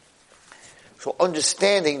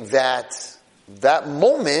understanding that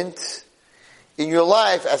moment in your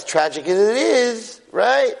life, as tragic as it is,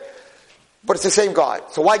 right? But it's the same God.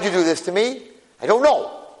 So why'd you do this to me? I don't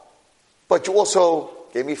know. But you also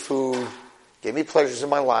gave me food, gave me pleasures in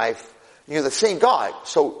my life. You're the same God.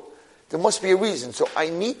 So there must be a reason. So I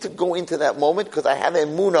need to go into that moment because I have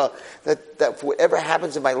emunah that for whatever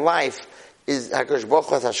happens in my life is HaKadosh Baruch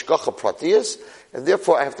Hu has hashgacha pratiyus, and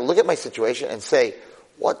therefore I have to look at my situation and say,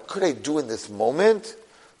 what could I do in this moment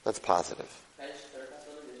that's positive? Can I just clarify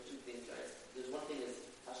something? There's two things, guys. There's one thing is,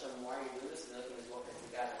 Hashem, why are you doing this? And the other thing is, what can you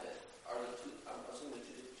get out of it? Are the two, I'm assuming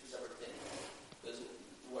two separate things. Because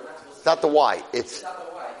we're not supposed to... It's not the why. It's not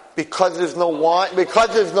the why. Because there's no why. Because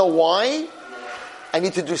there's no why, I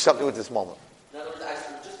need to do something with this moment. In other words,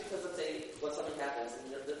 just because, let's say, when something happens,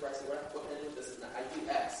 and you're different, what can I do with this? And I do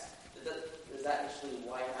X. Is that actually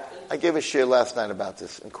why it happened? I gave a shir last night about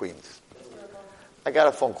this in Queens. I got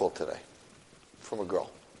a phone call today from a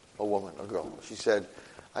girl. She said,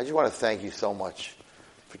 I just want to thank you so much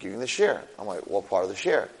for giving the share. I'm like, what part of the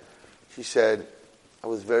share? She said, I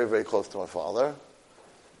was very, very close to my father,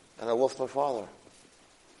 and I lost my father.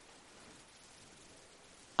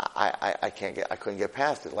 I couldn't get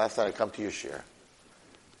past it. Last night I come to your share,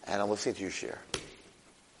 and I'm listening to your share.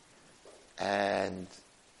 And,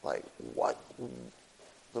 like, what?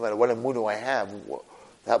 No matter what emunah I have,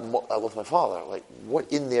 I lost my father. Like,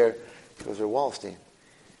 what in there? She goes, Wallstein,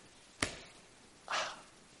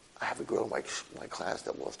 I have a girl in my class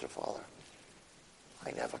that lost her father.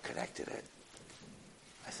 I never connected it.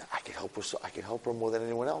 I said, I could help her more than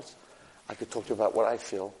anyone else. I could talk to her about what I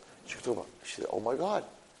feel. She said, oh my God.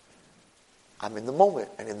 I'm in the moment.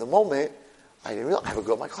 And in the moment, I didn't realize, I have a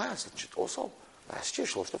girl in my class. Also, last year,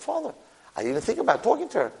 she lost her father. I didn't even think about talking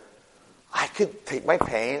to her. I could take my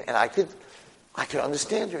pain and I could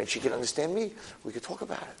understand her and she could understand me. We could talk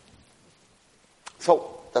about it.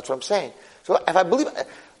 So, that's what I'm saying. So, if I believe,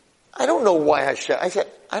 I don't know why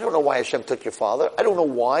I don't know why Hashem took your father. I don't know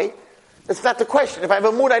why. That's not the question. If I have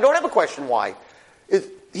a mood, I don't have a question why.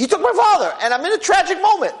 He took my father and I'm in a tragic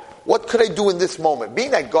moment. What could I do in this moment?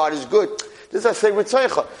 Being that God is good. This is I say with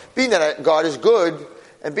Tzeicha. Being that God is good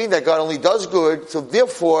and being that God only does good, so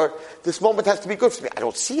therefore, this moment has to be good for me. I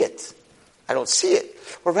don't see it. But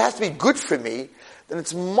if it has to be good for me, then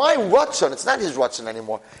it's my ratzon. It's not his ratzon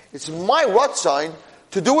anymore. It's my ratzon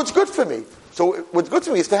to do what's good for me. So what's good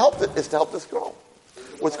for me is to help this girl.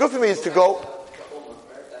 What's good for me is to go.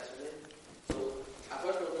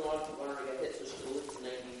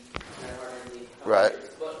 Right.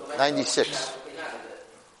 But 96. came out of it,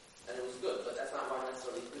 and it was good, but that's not why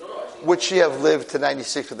necessarily. We don't know actually. Would she have lived to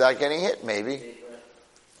 96 without getting hit? Maybe.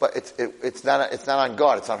 But it's not on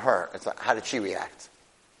God, it's on her. It's not, how did she react?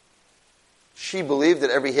 She believed that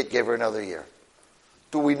every hit gave her another year.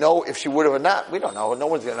 Do we know if she would have or not? We don't know. No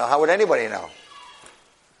one's going to know. How would anybody know?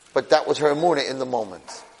 But that was her emunah in the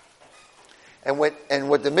moment. And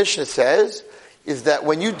what the Mishnah says is that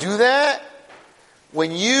when you do that,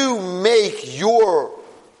 when you make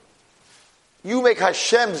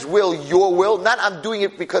Hashem's will your will, not I'm doing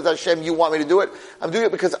it because Hashem, you want me to do it. I'm doing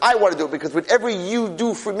it because I want to do it, because whatever you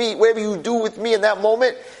do for me, whatever you do with me in that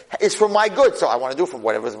moment is for my good. So I want to do from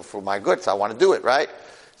whatever's for my good, so I want to do it, right?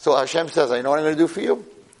 So Hashem says, I know what I'm going to do for you.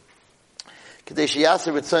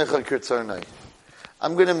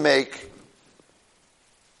 I'm going to make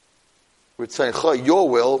your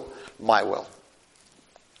will my will.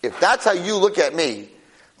 If that's how you look at me,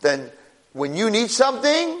 then when you need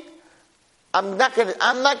something, I'm not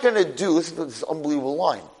going to do, listen to this unbelievable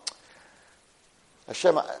line.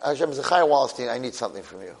 Hashem Zechariah Wallerstein, I need something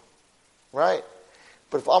from you. Right?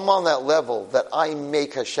 But if I'm on that level that I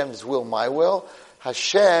make Hashem's will my will,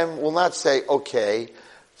 Hashem will not say, okay,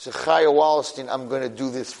 Zechariah Wallerstein, I'm going to do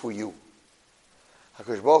this for you.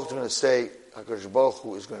 HaKadosh Baruch Hu is going to say, HaKadosh Baruch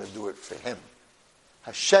Hu is going to do it for him.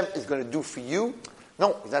 Hashem is going to do for you.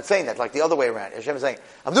 No, he's not saying that, like the other way around. Hashem is saying,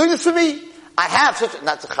 I'm doing this for me. I have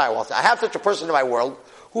not Zechariah Wallerstein, I have such a person in my world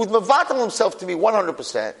who's mevatel himself to me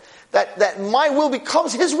 100%, that my will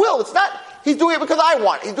becomes his will. It's not, he's doing it because I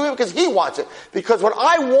want it. He's doing it because he wants it. Because what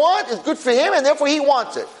I want is good for him, and therefore he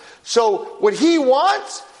wants it. So what he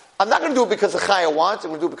wants, I'm not going to do it because Zechariah wants,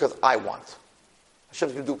 I'm going to do it because I want.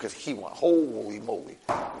 Hashem's going to do it because he wants. Holy moly.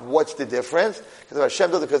 What's the difference? Because if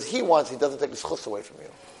Hashem does it because he wants, he doesn't take his chus away from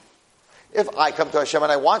you. If I come to Hashem and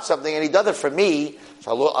I want something and he does it for me,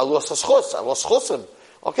 so I lost his chus, I lost chusim.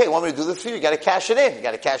 Okay, you want me to do this for you? You got to cash it in. You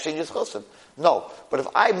got to cash in your chusim. No. But if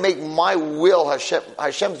I make my will,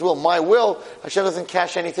 Hashem's will, my will, Hashem doesn't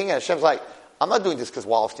cash anything in. Hashem's like, I'm not doing this because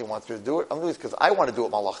Wallerstein wants me to do it. I'm doing this because I want to do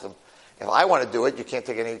it, Malachim. If I want to do it, you can't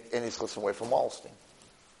take any chusim away from Wallerstein.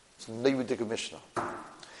 It's a Nebudik Mishnah.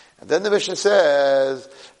 And then the Mishnah says,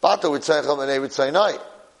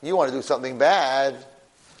 you want to do something bad,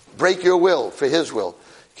 break your will for his will.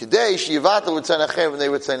 Then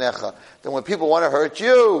when people want to hurt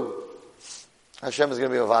you, Hashem is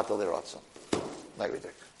going to be mevatel their ratzon.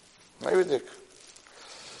 Nebudik.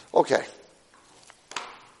 Okay.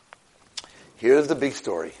 Here's the big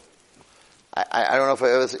story. I don't know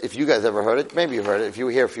if you guys ever heard it. Maybe you heard it. If you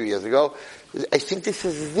were here a few years ago. I think this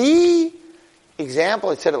is the example.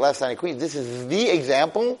 I said it last night at Queens. This is the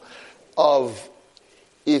example of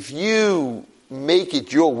if you make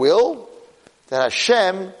it your will, that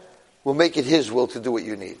Hashem will make it his will to do what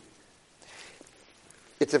you need.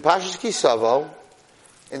 It's in Parashat Kisavo,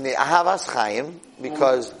 in the Ahavas Chaim,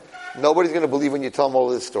 because nobody's going to believe when you tell them all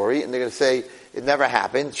this story, and they're going to say, it never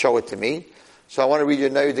happened, show it to me. So I want to read you a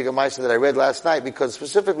Nebudik Ma'aseh that I read last night, because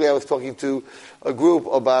specifically I was talking to a group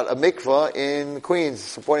about a mikvah in Queens,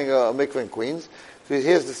 supporting a mikvah in Queens. So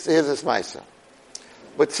here's this Ma'aseh.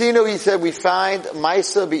 But Tzinu, he said, we find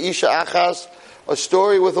Ma'aseh B'isha Achas, a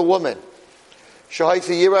story with a woman.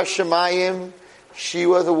 Shahaitza Yira Shemayim, she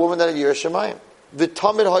was a woman that had Yira Shemayim.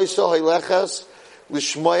 V'tamid Haisa Hailechas,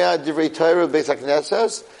 L'shmoya Divrei Torah Beis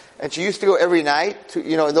HaKnesses, and she used to go every night to,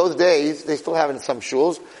 in those days, they still have it in some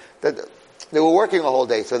shuls, that they were working a whole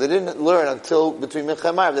day, so they didn't learn until between Mincha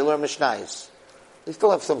and Ma'ariv, they learned Mishnayos. They still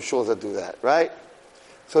have some shuls that do that, right?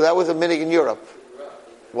 So that was a minig in Europe.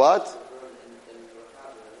 What?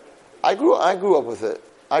 I grew up with it.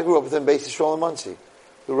 I grew up with it in Beis Yisrael and Muncie.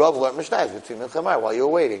 The Rav learned Mishnayos between Mincha and Ma'ariv while you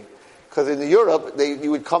were waiting. Because in Europe,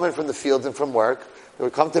 you would come in from the fields and from work, they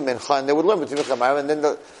would come to Mincha, and they would learn between Mincha and Ma'ariv, and then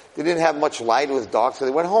they didn't have much light, it was dark, so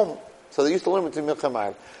they went home. So they used to learn between Mincha and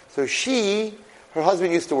Ma'ariv. So her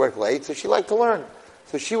husband used to work late, so she liked to learn.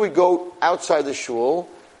 So she would go outside the shul,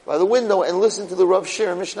 by the window, and listen to the Rav Shir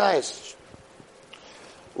and Mishnayos.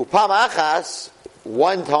 Upam Achas,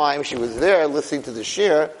 one time she was there listening to the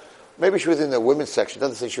Shir, maybe she was in the women's section, it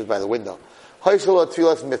doesn't say she was by the window. She had to go to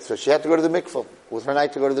the mikvah. It was her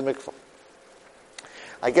night to go to the mikvah.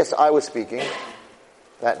 I guess I was speaking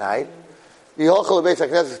that night. She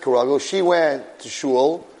went to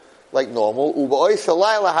shul like normal.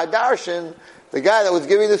 The guy that was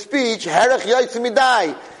giving the speech,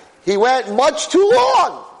 he went much too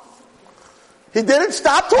long. He didn't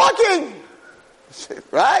stop talking.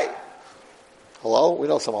 Right? Hello? We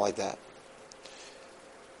know someone like that.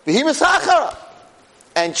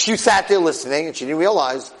 And she sat there listening, and she didn't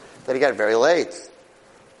realize that he got very late.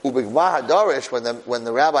 When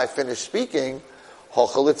the rabbi finished speaking,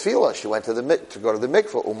 She went to go to the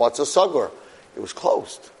mikveh. Umatzah sagur. It was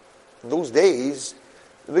closed. In those days,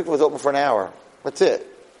 the mikveh was open for an hour. That's it.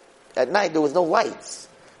 At night, there was no lights.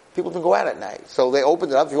 People didn't go out at night. So they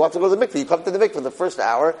opened it up. If you want to go to the mikveh, you come to the mikveh for the first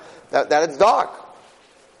hour. That it's dark.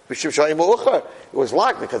 It was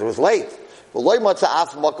locked because it was late.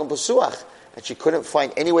 And she couldn't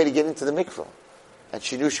find any way to get into the mikveh. And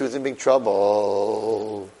she knew she was in big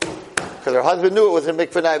trouble. Because her husband knew it was a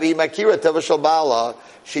mikveh navi makira tevashal bala.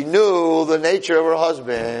 She knew the nature of her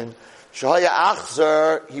husband. Shahaya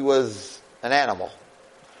achzer, he was an animal.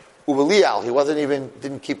 Ubelial, he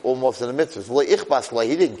didn't keep almost in the mitzvahs.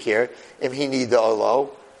 He didn't care if he needed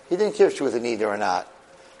olo. He didn't care if she was a needer or not.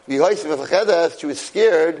 She was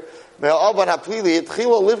scared.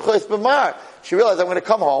 She realized, I'm going to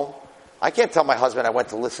come home. I can't tell my husband I went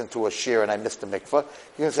to listen to a shir and I missed the mikveh.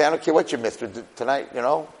 He's going to say, I don't care what you missed tonight, we're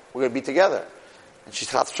going to be together. And she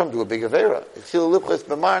thought, do a big avera.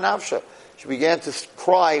 She began to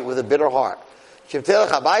cry with a bitter heart.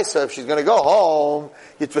 If she's going to go home,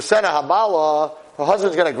 her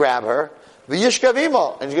husband's going to grab her, and he's going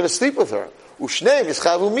to sleep with her. And she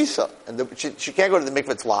can't go to the mikveh,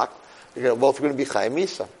 it's locked. They're both going to be chayim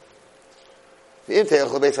misa. If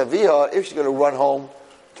she's going to run home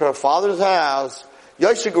to her father's house,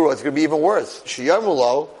 it's going to be even worse. His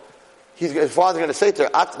father's going to say to her,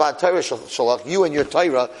 you and your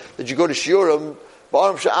Torah, that you go to shiurim,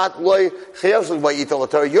 you're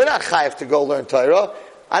not chayav to go learn Torah.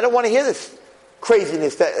 I don't want to hear this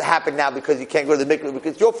craziness that happened now because you can't go to the mikveh,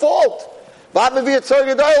 because it's your fault. Because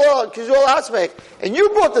you're all asmek. And you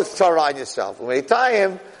brought this Torah on yourself. When they tie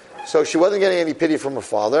him, so she wasn't getting any pity from her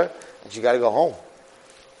father, and she got to go home.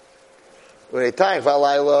 When they tie him,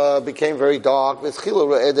 Valayla became very dark.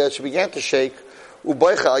 She began to shake. And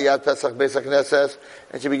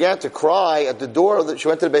she began to cry at the door. She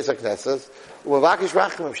went to the Beis HaKnesses. She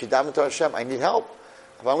davened to Hashem, I need help.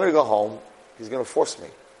 If I'm going to go home, he's going to force me.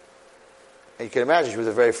 And you can imagine, she was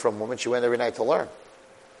a very frum woman. She went every night to learn.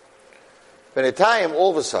 When they tie him,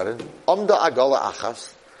 all of a sudden, Amda Agala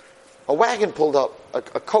Achas, a wagon pulled up,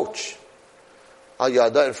 a coach, Al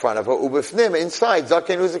Yada in front of her, Ubifnim, inside,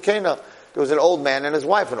 Zaken Uzakena. There was an old man and his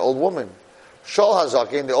wife, an old woman. Shol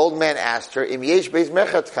HaZaken, the old man asked her, Im Yesh Beis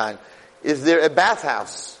Mechatkan, is there a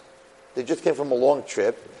bathhouse? They just came from a long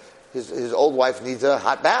trip. His old wife needs a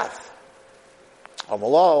hot bath.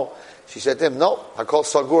 Amalo, she said to him, no, Hakol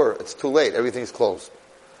Sagur, it's too late, everything's closed.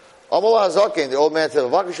 Amalo HaZaken, the old man said,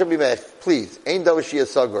 please, Ein Davashia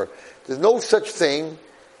Sagur. There's no such thing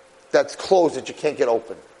that's closed that you can't get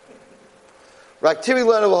open.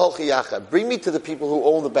 Bring me to the people who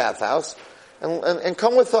own the bathhouse and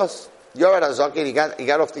come with us. Yarad HaZaken, he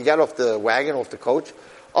got off the wagon, off the coach.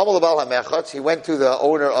 He went to the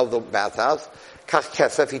owner of the bathhouse. Kach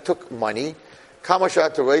Kesef, he took money.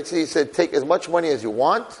 He said, take as much money as you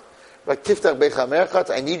want. I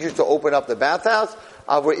need you to open up the bathhouse.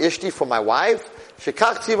 For my wife.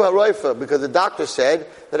 Because the doctor said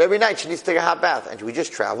that every night she needs to take a hot bath. And we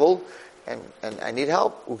just traveled, and I need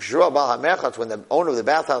help. When the owner of the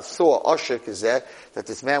bathhouse saw that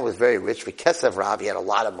this man was very rich, he had a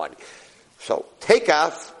lot of money. So, take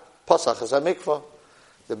off, Pasach as a mikvah.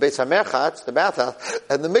 The Beis HaMerchatz, the bathhouse,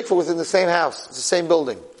 and the mikvah was in the same house, it's the same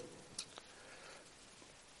building.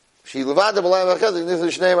 So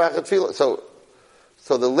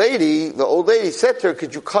the old lady said to her,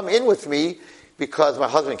 could you come in with me, because my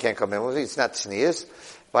husband can't come in with me, it's not sneeze,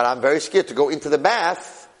 but I'm very scared to go into the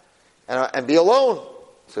bath and be alone.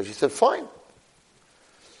 So she said, fine.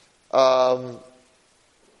 So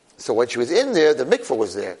when she was in there, the mikvah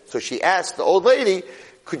was there. So she asked the old lady,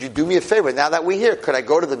 could you do me a favor? Now that we're here, could I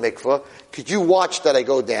go to the mikvah? Could you watch that I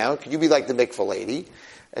go down? Could you be like the mikvah lady?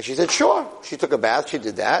 And she said, sure. She took a bath. She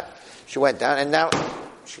did that. She went down, and now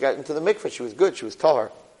she got into the mikvah. She was good. She was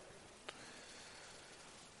tahar.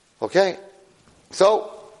 Okay.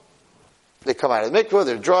 So, they come out of the mikvah.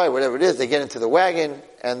 They're dry, whatever it is. They get into the wagon,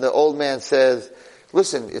 and the old man says,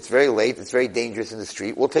 listen, it's very late. It's very dangerous in the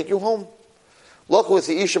street. We'll take you home. Look, was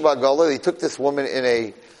the Isha Bagala. They took this woman in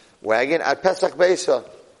a wagon at Pesach Beisa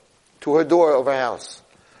to her door of her house.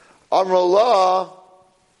 Amrullah,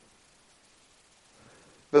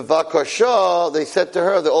 B'vakasha, they said to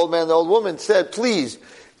her, the old man and the old woman said, please,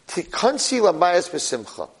 tikansi labayas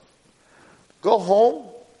b'simcha. Go home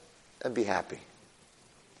and be happy.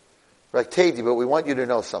 Raktedi, but we want you to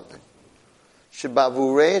know something.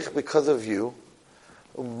 Shebavurech, because of you,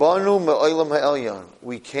 banu me'olam ha'elyon.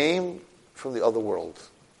 We came from the other world.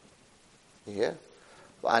 Yeah?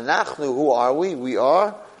 Anachnu, who are we? We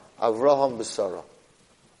are Avraham B'Sara.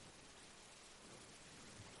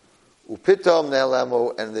 Upitom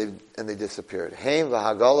ne'elamu, and they disappeared. Haim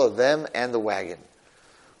v'hagala, them and the wagon.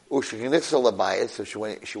 Ushkinitzel labayit, so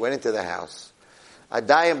she went into the house.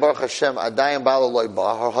 Adayim Baruch Hashem, Adayim Bala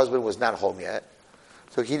Ba, her husband was not home yet.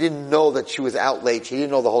 So he didn't know that she was out late. He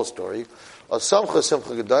didn't know the whole story. Asamcha Simcha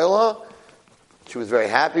Gedola, she was very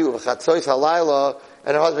happy. Uv'chatzois halayla,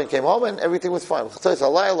 and her husband came home and everything was fine. Uv'chatzois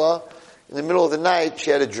halayla, in the middle of the night, she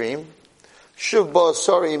had a dream. Shuv ba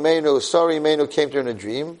Sari Imenu came to her in a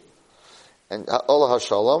dream. And Allah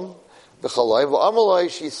HaShalom, B'chaloi, v'amaloi,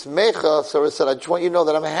 she smecha, Sarah said, I just want you to know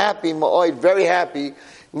that I'm happy, ma'oid, very happy,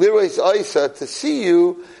 lirois oisa, to see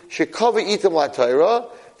you, shekava itam la Torah,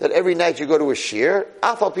 that every night you go to a shir,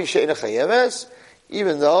 afal pi she'ena chayeves,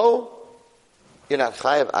 even though you're not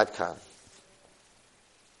chayev adkan.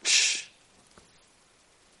 Psh.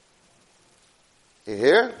 You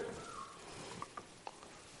hear?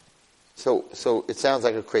 So it sounds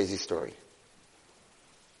like a crazy story.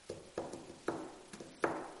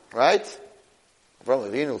 Right? From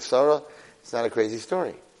Avinu, Sarah, it's not a crazy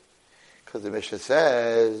story. Because the Mishnah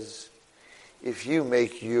says, if you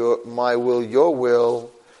make my will your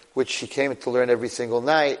will, which she came to learn every single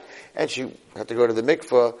night, and she had to go to the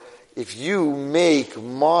mikveh, if you make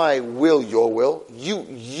my will your will,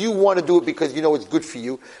 you want to do it because you know it's good for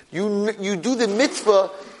you. You do the mitzvah,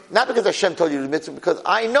 not because Hashem told you to do the mitzvah, because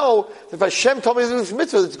I know that if Hashem told me to do this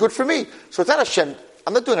mitzvah, it's good for me. So it's not Hashem,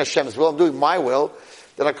 I'm not doing Hashem's will, I'm doing my will.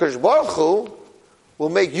 Then HaKadosh Baruch Hu will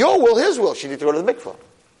make your will his will. She needs to go to the mikveh.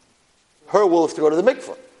 Her will is to go to the mikveh.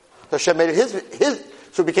 So Hashem made it his,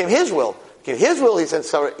 so it became his will. His will, he sent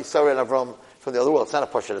Sarah and Avram from the other world. It's not a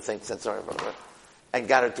Parashat that sent Sarah and Avram, and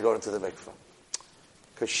got her to go into the mikveh.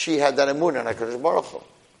 Because she had that Emunah on HaKadosh Baruch Hu.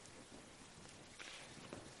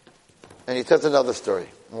 And he tells another story,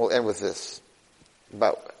 and we'll end with this,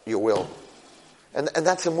 about your will. And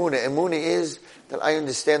that's Emunah. Emunah is that I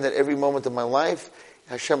understand that every moment of my life,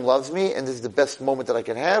 Hashem loves me, and this is the best moment that I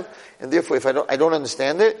can have, and therefore if I don't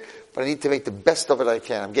understand it, but I need to make the best of it I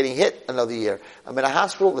can. I'm getting hit, another year. I'm in a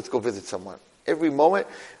hospital, let's go visit someone. Every moment,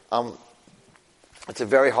 it's a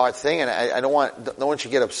very hard thing, and I don't want, no one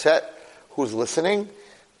should get upset who's listening,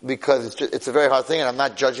 because it's a very hard thing, and I'm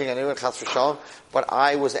not judging anyone, chas v'shalom, but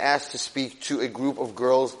I was asked to speak to a group of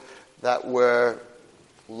girls that were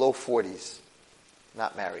low 40s,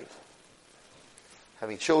 not married.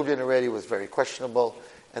 Having children already was very questionable,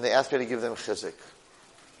 and they asked me to give them chizik.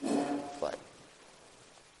 But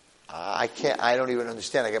I don't even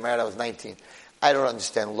understand. I got married, I was 19. I don't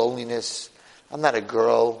understand loneliness. I'm not a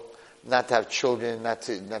girl, not to have children, not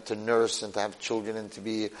to nurse and to have children and to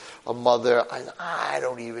be a mother. I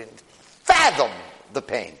don't even fathom the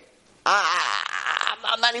pain.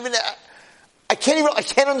 I'm not even, I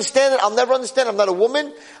can't understand it. I'll never understand it. I'm not a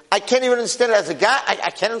woman. I can't even understand it as a guy. I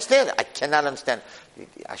can't understand it. I cannot understand it.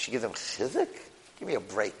 I should give them chizik? Give me a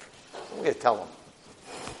break. I'm going to tell them.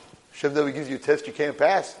 Hashem never gives you a test you can't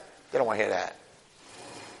pass. They don't want to hear that.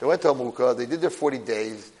 They went to Amukah. They did their 40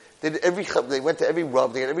 days. They went to every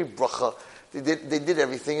rub. They had every bracha. They did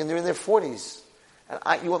everything, and they're in their 40s.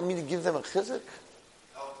 And you want me to give them a chizik?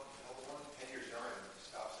 Help 10 years younger and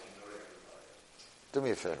stop saying no to everybody. Do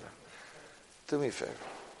me a favor. Do me a favor.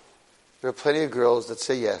 There are plenty of girls that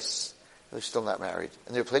say yes, and they're still not married.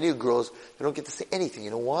 And there are plenty of girls that don't get to say anything.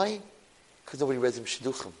 You know why? Because nobody reads them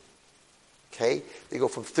shidduchim. Okay? They go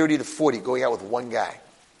from 30 to 40 going out with one guy.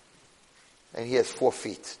 And he has 4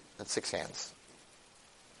 feet and 6 hands.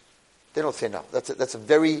 They don't say no. That's a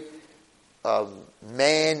very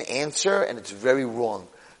man answer, and it's very wrong.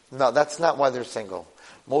 No, that's not why they're single.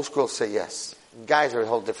 Most girls say yes. Guys are a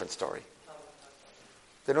whole different story.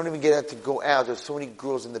 They don't even get out to go out. There's so many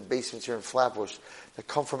girls in the basements here in Flatbush that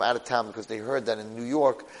come from out of town because they heard that in New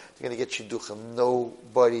York they're going to get shidduchim.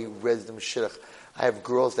 Nobody reads them shidduch. I have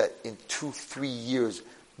girls that in 2-3 years,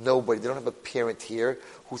 they don't have a parent here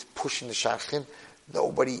who's pushing the shachin.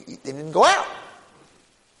 They didn't go out.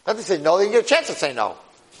 Not to say no, they didn't get a chance to say no.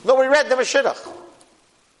 Nobody read them a shidduch.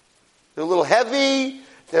 They're a little heavy,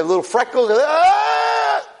 they have little freckles,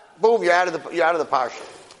 boom, you're out of the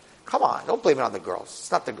parsha. Come on, don't blame it on the girls.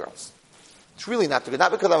 It's not the girls. It's really not the girls.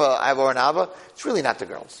 Not because I have or an Ava, it's really not the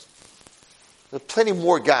girls. There are plenty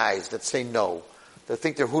more guys that say no, that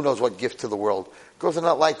think they're who knows what gift to the world. Girls are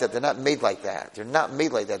not like that. They're not made like that. They're not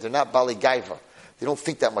made like that. They're not Bali Gaiva. They don't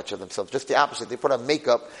think that much of themselves. Just the opposite. They put on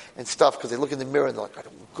makeup and stuff because they look in the mirror and they're like, I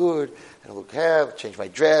don't look good. I don't look half. Change my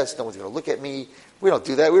dress. No one's going to look at me. We don't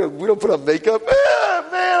do that. We don't put on makeup.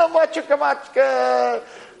 Man, I'm machka.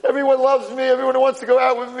 Everyone loves me. Everyone wants to go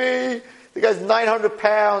out with me. The guy's 900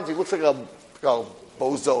 pounds. He looks like a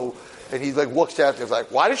bozo. And he walks out there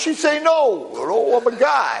like, why did she say no? Oh, I'm a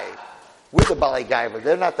guy. We're the Balei Gaiva.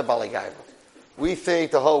 They're not the Balei Gaiva. We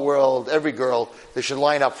think the whole world, every girl, they should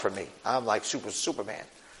line up for me. I'm like Superman.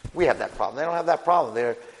 We have that problem. They don't have that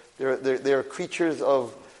problem. They're creatures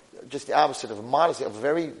of just the opposite of modesty, of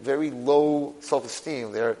very, very low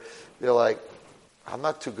self-esteem. They're like, I'm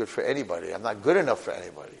not too good for anybody. I'm not good enough for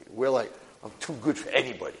anybody. We're like, I'm too good for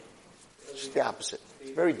anybody. It's just the opposite.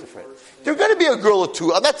 It's very different. There's going to be a girl or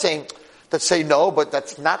two. I'm not saying that say no, but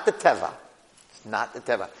that's not the teva. It's not the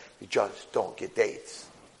teva. You just don't get dates.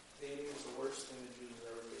 Dating is the worst thing the Jews have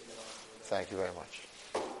ever taken on. Thank you very much.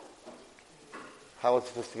 How was it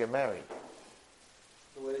supposed to get married?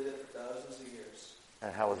 The way they did for thousands of years.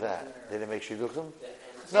 And how was that? They didn't make shidduchim?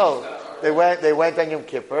 No. They went on Yom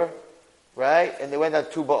Kippur, right? And they went on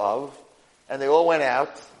Tu B'Av, and they all went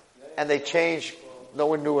out, and they changed. No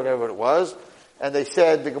one knew whatever it was. And they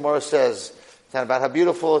said, the Gemara says, it's not about how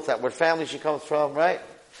beautiful, it's not what family she comes from, right?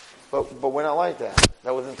 But we're not like that.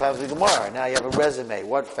 That was in times of the Gemara. Now you have a resume.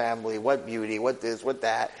 What family, what beauty, what this, what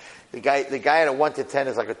that. The guy at a 1 to 10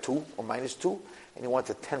 is like a 2 or minus 2, and he wants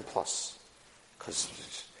a 10 plus. Because,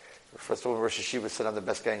 first of all, Rosh Yeshiva said I'm the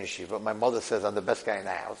best guy in Yeshiva. My mother says I'm the best guy in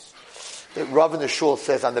the house. The Rav in the shul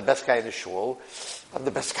says I'm the best guy in the shul. I'm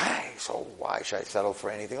the best guy. So why should I settle for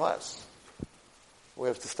anything less? We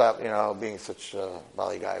have to stop, being such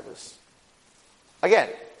Bali Gaivas. Again,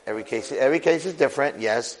 every case is different.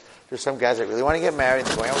 Yes, there's some guys that really want to get married.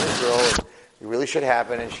 They're going out with a girl. And it really should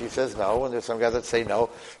happen, and she says no. And there's some guys that say no.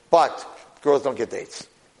 But girls don't get dates.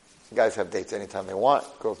 Guys have dates anytime they want.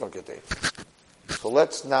 Girls don't get dates. So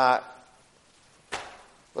let's not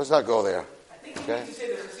go there. I think you need to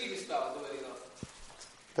say the Hasidic style is the way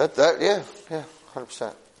to go. Yeah,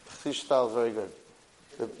 100%. Hasidic style is very good.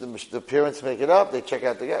 The parents make it up. They check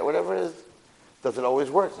out the guy. Whatever it is. Does it always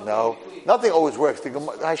work? No. Nothing always works.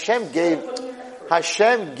 Hashem gave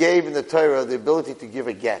in the Torah the ability to give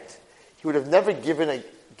a get. He would have never given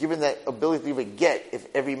that ability to give a get if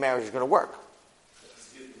every marriage is going to work.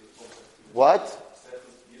 What?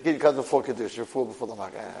 Kid comes before Kiddush. You're fool before the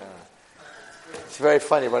Makkah. It's very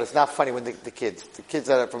funny, but it's not funny when the kids that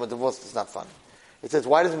are from a divorce, it's not fun. It says,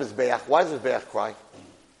 why does Mizbeach cry?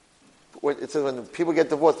 It says when people get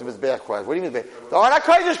divorced, the Mizbeach cries. What do you mean Mizbeach? The Aron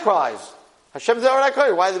HaKodesh cries. Hashem's the Aron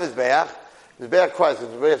HaKodesh. Why is it Mizbeach? Mizbeach cries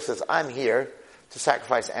because Mizbeach says, I'm here to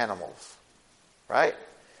sacrifice animals. Right?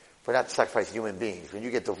 But not to sacrifice human beings. When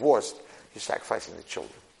you get divorced, you're sacrificing the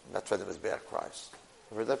children. And that's why the Mizbeach cries.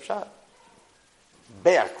 You heard that shot?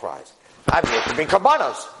 Beach cries. I'm here to bring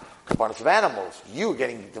kabbanos of animals. You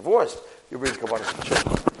getting divorced, you bring kabbanos of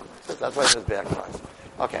children. That's why the Mizbeach cries.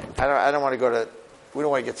 Okay, I don't want to go to. We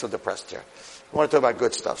don't want to get so depressed here. We want to talk about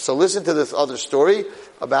good stuff. So listen to this other story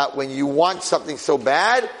about when you want something so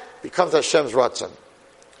bad, it becomes Hashem's ratzon.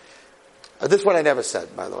 This one I never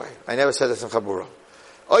said, by the way. I never said this in Chabura.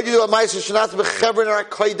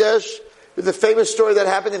 There's a famous story that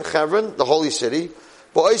happened in Hebron, the holy city.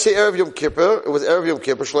 But I say Erev Yom Kippur, it was Erev Yom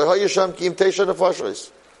Kippur,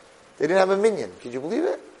 they didn't have a minyan. Could you believe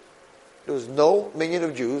it? There was no minyan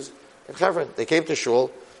of Jews in Hebron. They came to Shul,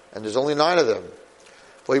 and there's only 9 of them.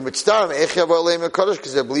 How are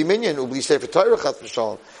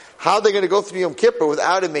they going to go through Yom Kippur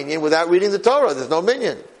without a minyan, without reading the Torah? There's no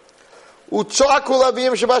minyan. They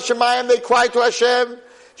cried to Hashem,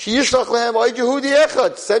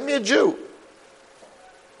 send me a Jew.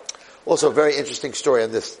 Also a very interesting story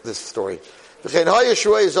on this story.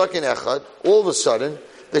 All of a sudden,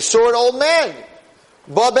 they saw an old man.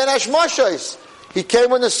 He came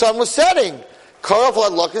when the sun was setting.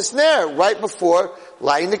 Right before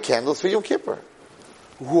lighting the candles for Yom Kippur.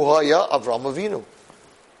 Avram Avinu.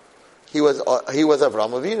 He was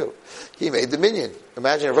Avram Avinu. He made the minyan.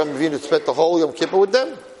 Imagine Avram Avinu spent the whole Yom Kippur with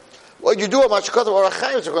them. What you do, the Orach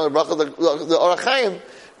Chaim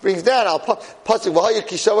brings down pasuk v'haya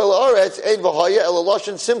kishav el haaretz ein v'haya el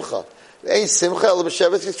lashon simcha ein simcha el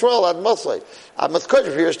b'sheves Yisrael ad masay ad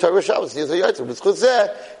maskodesh v'yesh Torah Shabbos nizay yaitzu b'tzchut zeh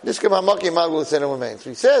nishkem ha'makim magul tzena remain. So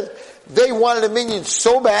he says they wanted a minyan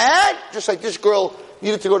so bad, just like this girl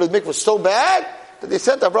needed to go to the mikvah so bad that they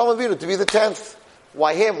sent Avraham Avinu to be the 10th.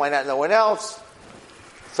 Why him? Why not no one else?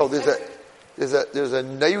 So there's a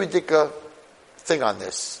Neiridika thing on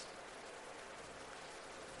this.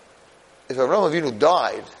 If Avraham Avinu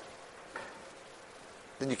died,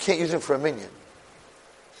 then you can't use him for a minyan.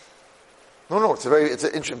 No, it's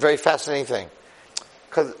a very fascinating thing.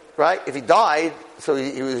 Because, right, if he died, so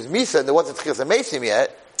he was Misa, and there wasn't Tchilas HaMeisim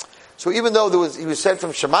yet, so even though he was sent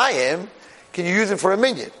from Shemayim, can you use him for a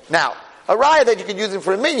minyan? Now, a raya that you can use him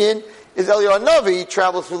for a minyan is Eliyahu Navi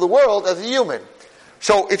travels through the world as a human.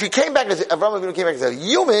 So if he came back Avraham Avinu came back as a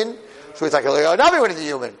human, so it's like Eliyahu Navi went as a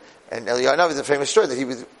human. And Eliyahu Navi is a famous story that he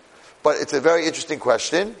was But it's a very interesting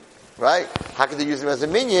question, right? How could they use him as a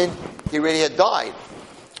minion? He already had died.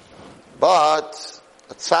 But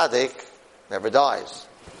a tzaddik never dies.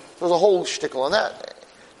 There's a whole shtickle on that.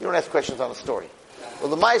 You don't ask questions on a story. Well,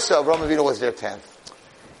 the Maisa, Avraham Avinu was their 10th.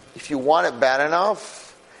 If you want it bad enough,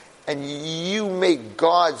 and you make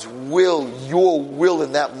God's will your will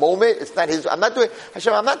in that moment, it's not His. I'm not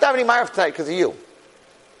davening Ma'ariv tonight because of you.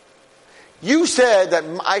 You said that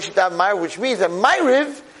I should daven Ma'ariv, which means that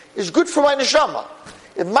Ma'ariv is good for my neshama.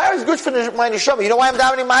 If Ma'ariv is good for my neshama, you know why I'm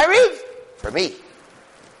davening Ma'ariv? For me.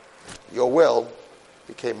 Your will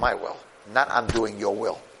became my will. Not I'm doing your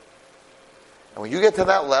will. And when you get to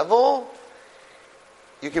that level,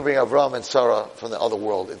 you can bring Avram and Sarah from the other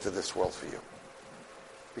world into this world for you.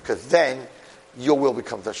 Because then, your will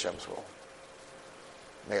becomes Hashem's will.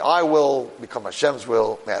 May our will become Hashem's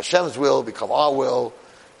will. May Hashem's will become our will.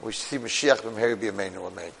 We see Mashiach b'meheri b'yameinu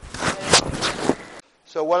amen.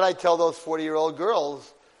 So what did I tell those 40-year-old girls?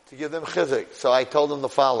 To give them chizuk. So I told them the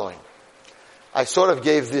following. I sort of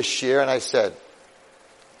gave this shir and I said,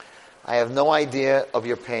 I have no idea of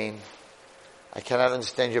your pain. I cannot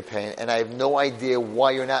understand your pain. And I have no idea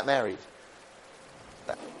why you're not married.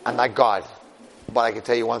 I'm not God. But I can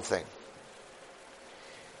tell you one thing.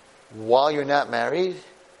 While you're not married,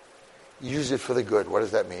 use it for the good. What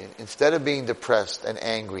does that mean? Instead of being depressed and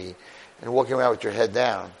angry and walking around with your head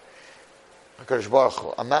down, HaKadosh Baruch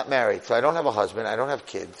Hu, I'm not married, so I don't have a husband, I don't have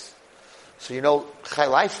kids. So Chai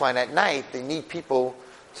Lifeline at night, they need people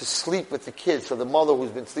to sleep with the kids. So the mother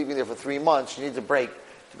who's been sleeping there for 3 months, she needs a break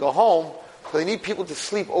to go home. So they need people to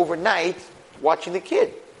sleep overnight watching the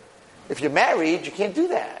kid. If you're married, you can't do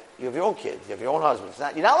that. You have your own kids, you have your own husband.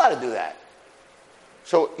 You're not allowed to do that.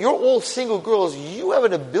 So you're all single girls, you have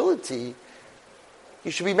an ability.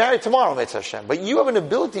 You should be married tomorrow, Mitzvah Hashem. But you have an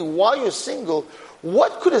ability while you're single.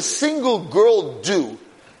 What could a single girl do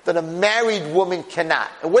that a married woman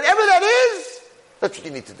cannot? And whatever that is, that's what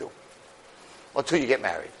you need to do. Until you get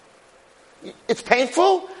married. It's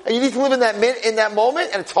painful, and you need to live in that moment,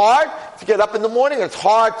 and it's hard to get up in the morning, and it's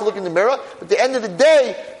hard to look in the mirror. But at the end of the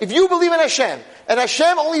day, if you believe in Hashem, and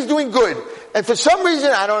Hashem only is doing good, and for some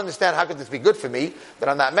reason, I don't understand how could this be good for me, that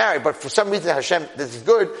I'm not married, but for some reason Hashem, this is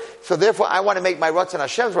good, so therefore I want to make my Ratzon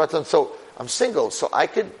Hashem's Ratzon, so I'm single, so I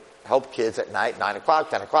could help kids at night, 9 o'clock,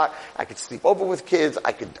 10 o'clock, I could sleep over with kids,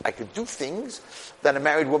 I could do things that a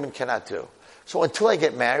married woman cannot do. So until I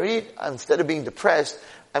get married, instead of being depressed,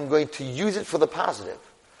 I'm going to use it for the positive.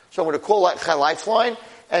 So I'm going to call Lifeline,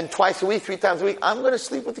 and twice a week, 3 times a week, I'm going to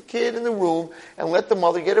sleep with the kid in the room and let the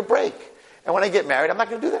mother get a break. And when I get married, I'm not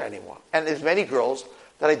going to do that anymore. And there's many girls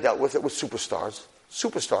that I dealt with that were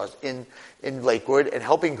superstars in Lakewood and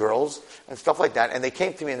helping girls and stuff like that. And they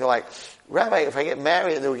came to me and they're like, Rabbi, if I get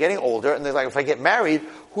married, and they were getting older, and they're like, if I get married,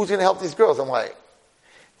 who's going to help these girls? I'm like,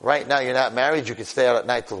 right now you're not married, you can stay out at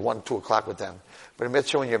night till 1, 2 o'clock with them. But in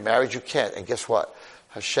Mitzvah, when you're married, you can't. And guess what?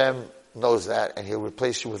 Hashem knows that, and He'll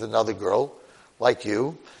replace you with another girl like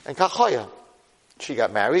you. And Kachoya, she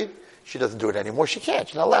got married. She doesn't do it anymore. She can't.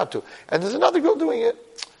 She's not allowed to. And there's another girl doing it.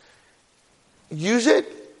 Use it,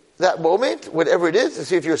 that moment, whatever it is. And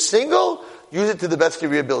see, if you're single, use it to the best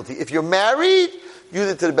of your ability. If you're married, use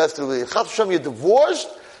it to the best of your ability. Chas Hashem, you're divorced.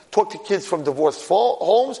 Talk to kids from divorced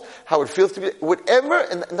homes, how it feels to be, whatever.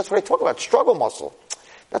 And that's what I talk about, struggle muscle.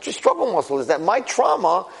 That's what struggle muscle is, that my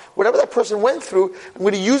trauma, whatever that person went through, I'm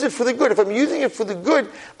going to use it for the good. If I'm using it for the good,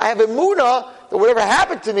 I have Emunah that whatever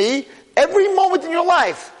happened to me, every moment in your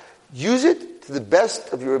life, use it to the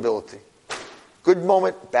best of your ability. Good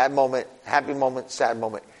moment, bad moment, happy moment, sad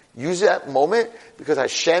moment. Use that moment because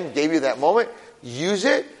Hashem gave you that moment. Use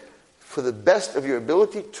it for the best of your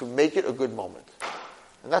ability to make it a good moment.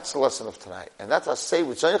 And that's the lesson of tonight. And that's Asay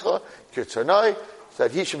Ritzanecha, Kirtzanai, so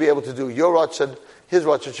that he should be able to do your Ratzon, his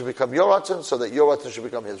Ratzon should become your Ratzon, so that your Ratzon should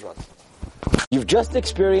become his Ratzon. You've just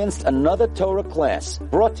experienced another Torah class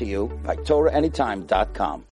brought to you by TorahAnytime.com.